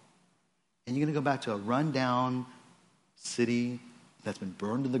world. And you're going to go back to a rundown city that's been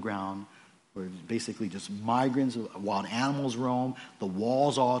burned to the ground, where basically just migrants, wild animals roam, the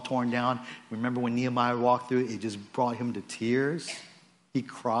walls all torn down. Remember when Nehemiah walked through it just brought him to tears? He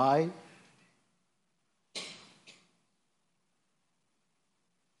cried.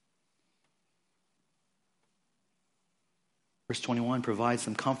 Verse 21 provides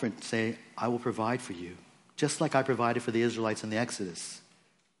some comfort, say, I will provide for you, just like I provided for the Israelites in the Exodus.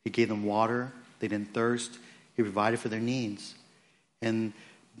 He gave them water, they didn't thirst. He provided for their needs. And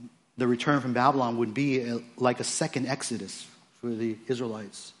the return from Babylon would be like a second Exodus for the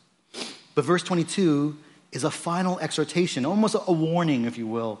Israelites. But verse 22 is a final exhortation, almost a warning, if you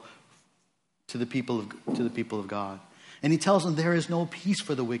will, to the people of God. And he tells them there is no peace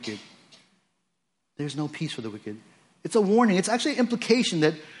for the wicked. There's no peace for the wicked. It's a warning. It's actually an implication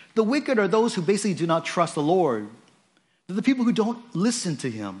that the wicked are those who basically do not trust the Lord. They're the people who don't listen to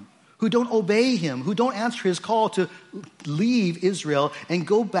him, who don't obey him, who don't answer his call to leave Israel and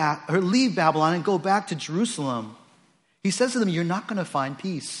go back, or leave Babylon and go back to Jerusalem. He says to them, you're not going to find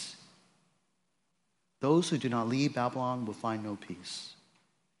peace. Those who do not leave Babylon will find no peace.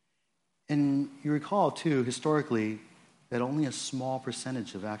 And you recall, too, historically, that only a small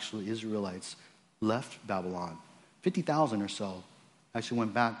percentage of actual Israelites left Babylon. 50,000 or so actually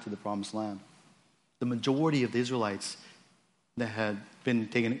went back to the promised land. The majority of the Israelites that had been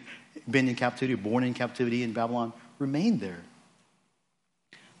in captivity, born in captivity in Babylon, remained there.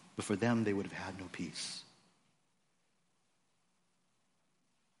 But for them, they would have had no peace.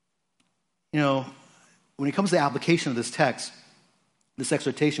 When it comes to the application of this text, this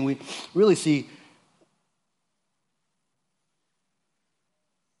exhortation, we really see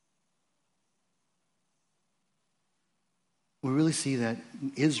that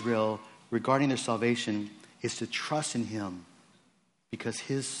Israel, regarding their salvation, is to trust in him because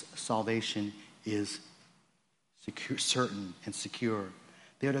his salvation is secure, certain and secure.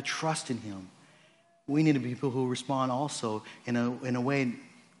 They are to trust in him. We need to be people who respond also in a way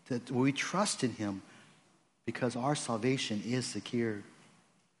that we trust in him because our salvation is secure.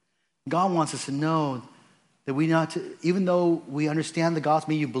 God wants us to know that we not to, even though we understand the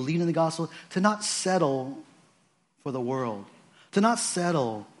gospel, you believe in the gospel, to not settle for the world, to not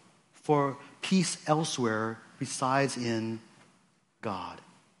settle for peace elsewhere besides in God.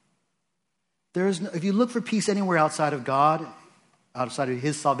 If you look for peace anywhere outside of God, outside of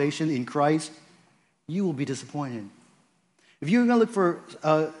his salvation in Christ, you will be disappointed. If you're going to look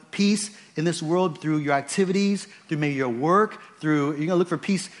for peace in this world through your activities, through maybe your work, you're going to look for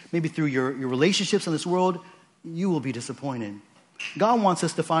peace maybe through your relationships in this world, you will be disappointed. God wants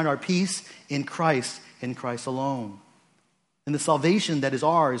us to find our peace in Christ alone. And the salvation that is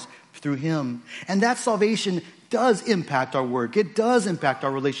ours through him. And that salvation does impact our work. It does impact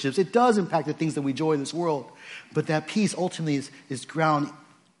our relationships. It does impact the things that we enjoy in this world. But that peace ultimately is ground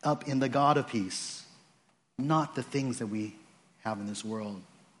up in the God of peace, not the things that we have in this world.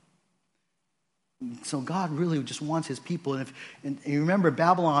 So God really just wants his people. And you remember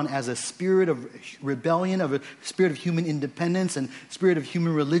Babylon as a spirit of rebellion, of a spirit of human independence and spirit of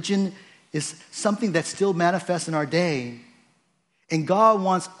human religion is something that still manifests in our day. And God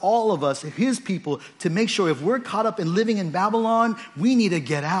wants all of us, his people, to make sure if we're caught up in living in Babylon, we need to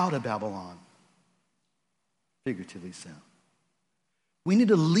get out of Babylon. Figuratively so. We need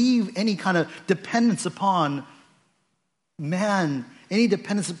to leave any kind of dependence upon man, any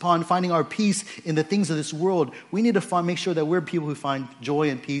dependence upon finding our peace in the things of this world. We need to make sure that we're people who find joy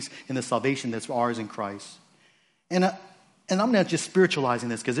and peace in the salvation that's ours in Christ. And I'm not just spiritualizing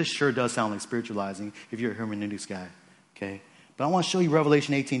this, because this sure does sound like spiritualizing if you're a hermeneutics guy, okay? But I want to show you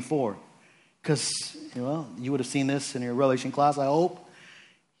Revelation 18:4, because you would have seen this in your Revelation class, I hope.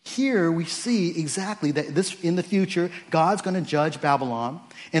 Here we see exactly that this in the future, God's going to judge Babylon.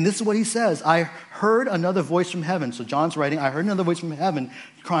 And this is what he says. I heard another voice from heaven. So John's writing, I heard another voice from heaven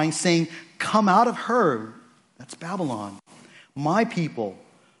crying, saying, come out of her. That's Babylon. My people,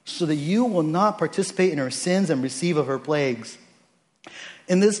 so that you will not participate in her sins and receive of her plagues.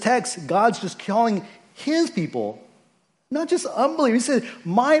 In this text, God's just calling his people, not just unbelievers. He said,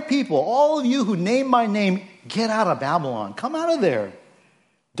 my people, all of you who name my name, get out of Babylon. Come out of there.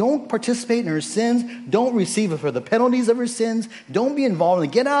 Don't participate in her sins. Don't receive of her the penalties of her sins. Don't be involved in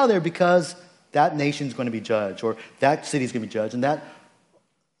it. Get out of there, because that nation's going to be judged, or that city's going to be judged, and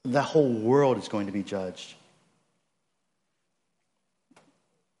that whole world is going to be judged.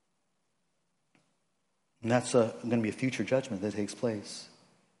 And that's going to be a future judgment that takes place.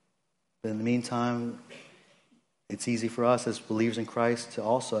 But in the meantime, it's easy for us as believers in Christ to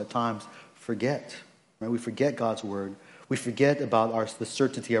also at times forget. Right? We forget God's word. We forget about the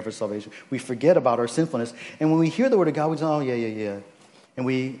certainty of our salvation. We forget about our sinfulness. And when we hear the word of God, we say, oh, yeah. And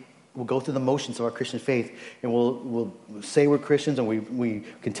we'll go through the motions of our Christian faith. And we'll say we're Christians, and we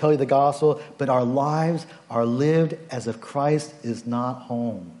can tell you the gospel. But our lives are lived as if Christ is not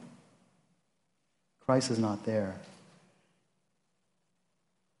home. Christ is not there.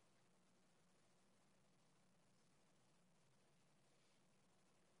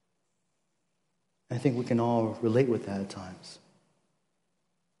 I think we can all relate with that at times.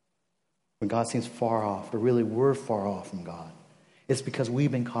 When God seems far off, or really we're far off from God, it's because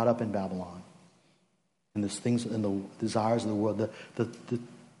we've been caught up in Babylon. And those things and the desires of the world,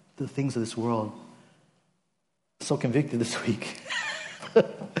 the things of this world. So convicted this week.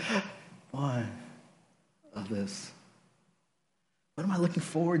 Why? Of this. What am I looking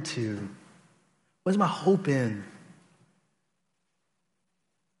forward to? What is my hope in?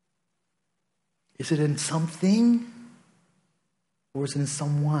 Is it in something, or is it in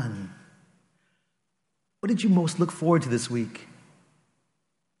someone? What did you most look forward to this week?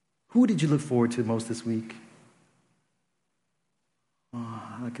 Who did you look forward to most this week? Oh,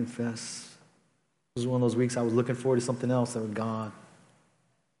 I confess, it was one of those weeks I was looking forward to something else that was gone.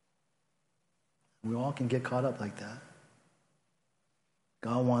 We all can get caught up like that.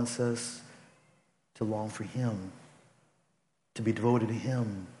 God wants us to long for him, to be devoted to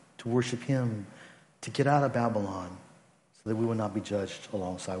him, to worship him, to get out of Babylon so that we will not be judged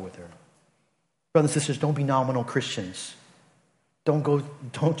alongside with her. Brothers and sisters, don't be nominal Christians.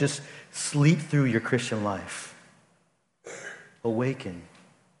 Don't just sleep through your Christian life. Awaken.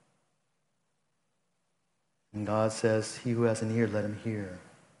 And God says, he who has an ear, let him hear.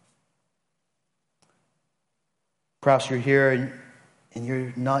 Perhaps you're here and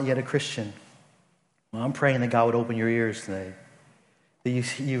you're not yet a Christian. Well, I'm praying that God would open your ears today.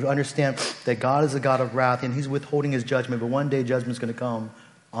 That you understand that God is a God of wrath, and he's withholding his judgment, but one day judgment is going to come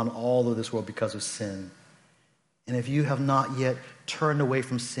on all of this world because of sin. And if you have not yet turned away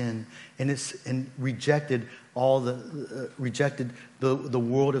from sin and rejected the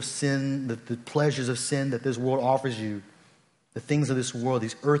world of sin, the pleasures of sin that this world offers you, the things of this world,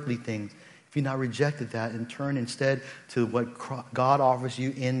 these earthly things, if you've not rejected that and turned instead to what God offers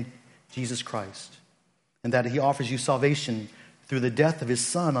you in Jesus Christ, and that he offers you salvation through the death of his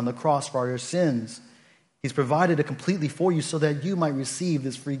son on the cross for your sins, he's provided it completely for you so that you might receive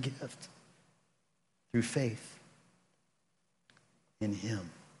this free gift through faith in him.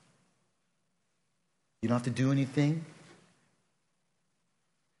 You don't have to do anything.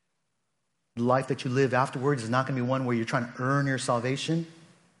 The life that you live afterwards is not going to be one where you're trying to earn your salvation.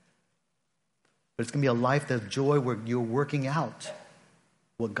 But it's going to be a life of joy where you're working out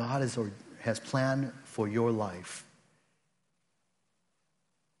what God has planned for your life.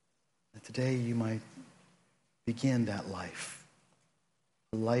 And today you might begin that life.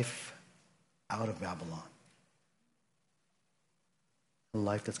 A life out of Babylon. A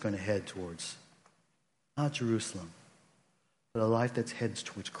life that's going to head towards, not Jerusalem, but a life that heads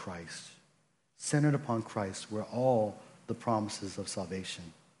towards Christ. Centered upon Christ, where all the promises of salvation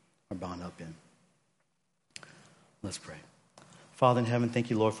are bound up in. Let's pray. Father in heaven, thank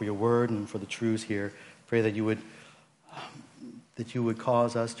you, Lord, for your word and for the truths here. Pray that you would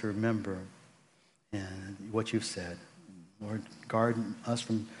cause us to remember and what you've said. Lord, guard us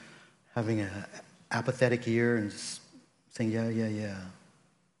from having an apathetic ear and just saying, yeah.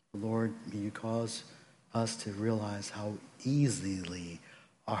 Lord, may you cause us to realize how easily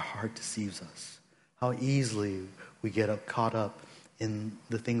our heart deceives us, how easily we get caught up in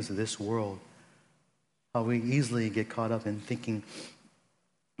the things of this world, how we easily get caught up in thinking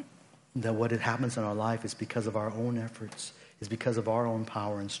that what happens in our life is because of our own efforts, is because of our own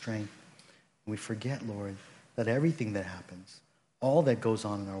power and strength. And we forget, Lord, that everything that happens, all that goes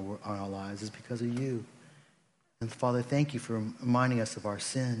on in our lives is because of you. And Father, thank you for reminding us of our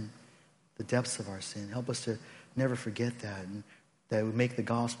sin, the depths of our sin. Help us to never forget that, and that would make the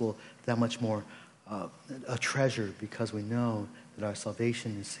gospel that much more a treasure, because we know that that our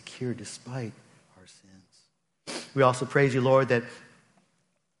salvation is secure despite our sins. We also praise you, Lord, that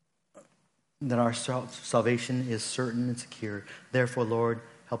our salvation is certain and secure. Therefore, Lord,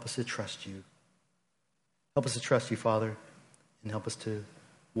 help us to trust you. Help us to trust you, Father, and help us to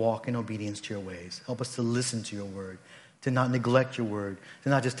walk in obedience to your ways. Help us to listen to your word, to not neglect your word, to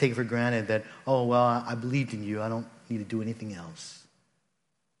not just take it for granted that, oh, well, I believed in you. I don't need to do anything else.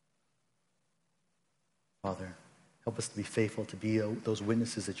 Father, help us to be faithful, to be those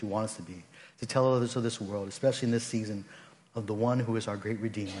witnesses that you want us to be, to tell others of this world, especially in this season, of the one who is our great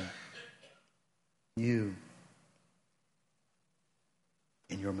Redeemer, you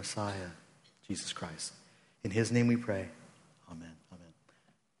and your Messiah, Jesus Christ. In his name we pray. Amen. Amen.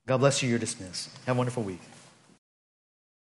 God bless you. You're dismissed. Have a wonderful week.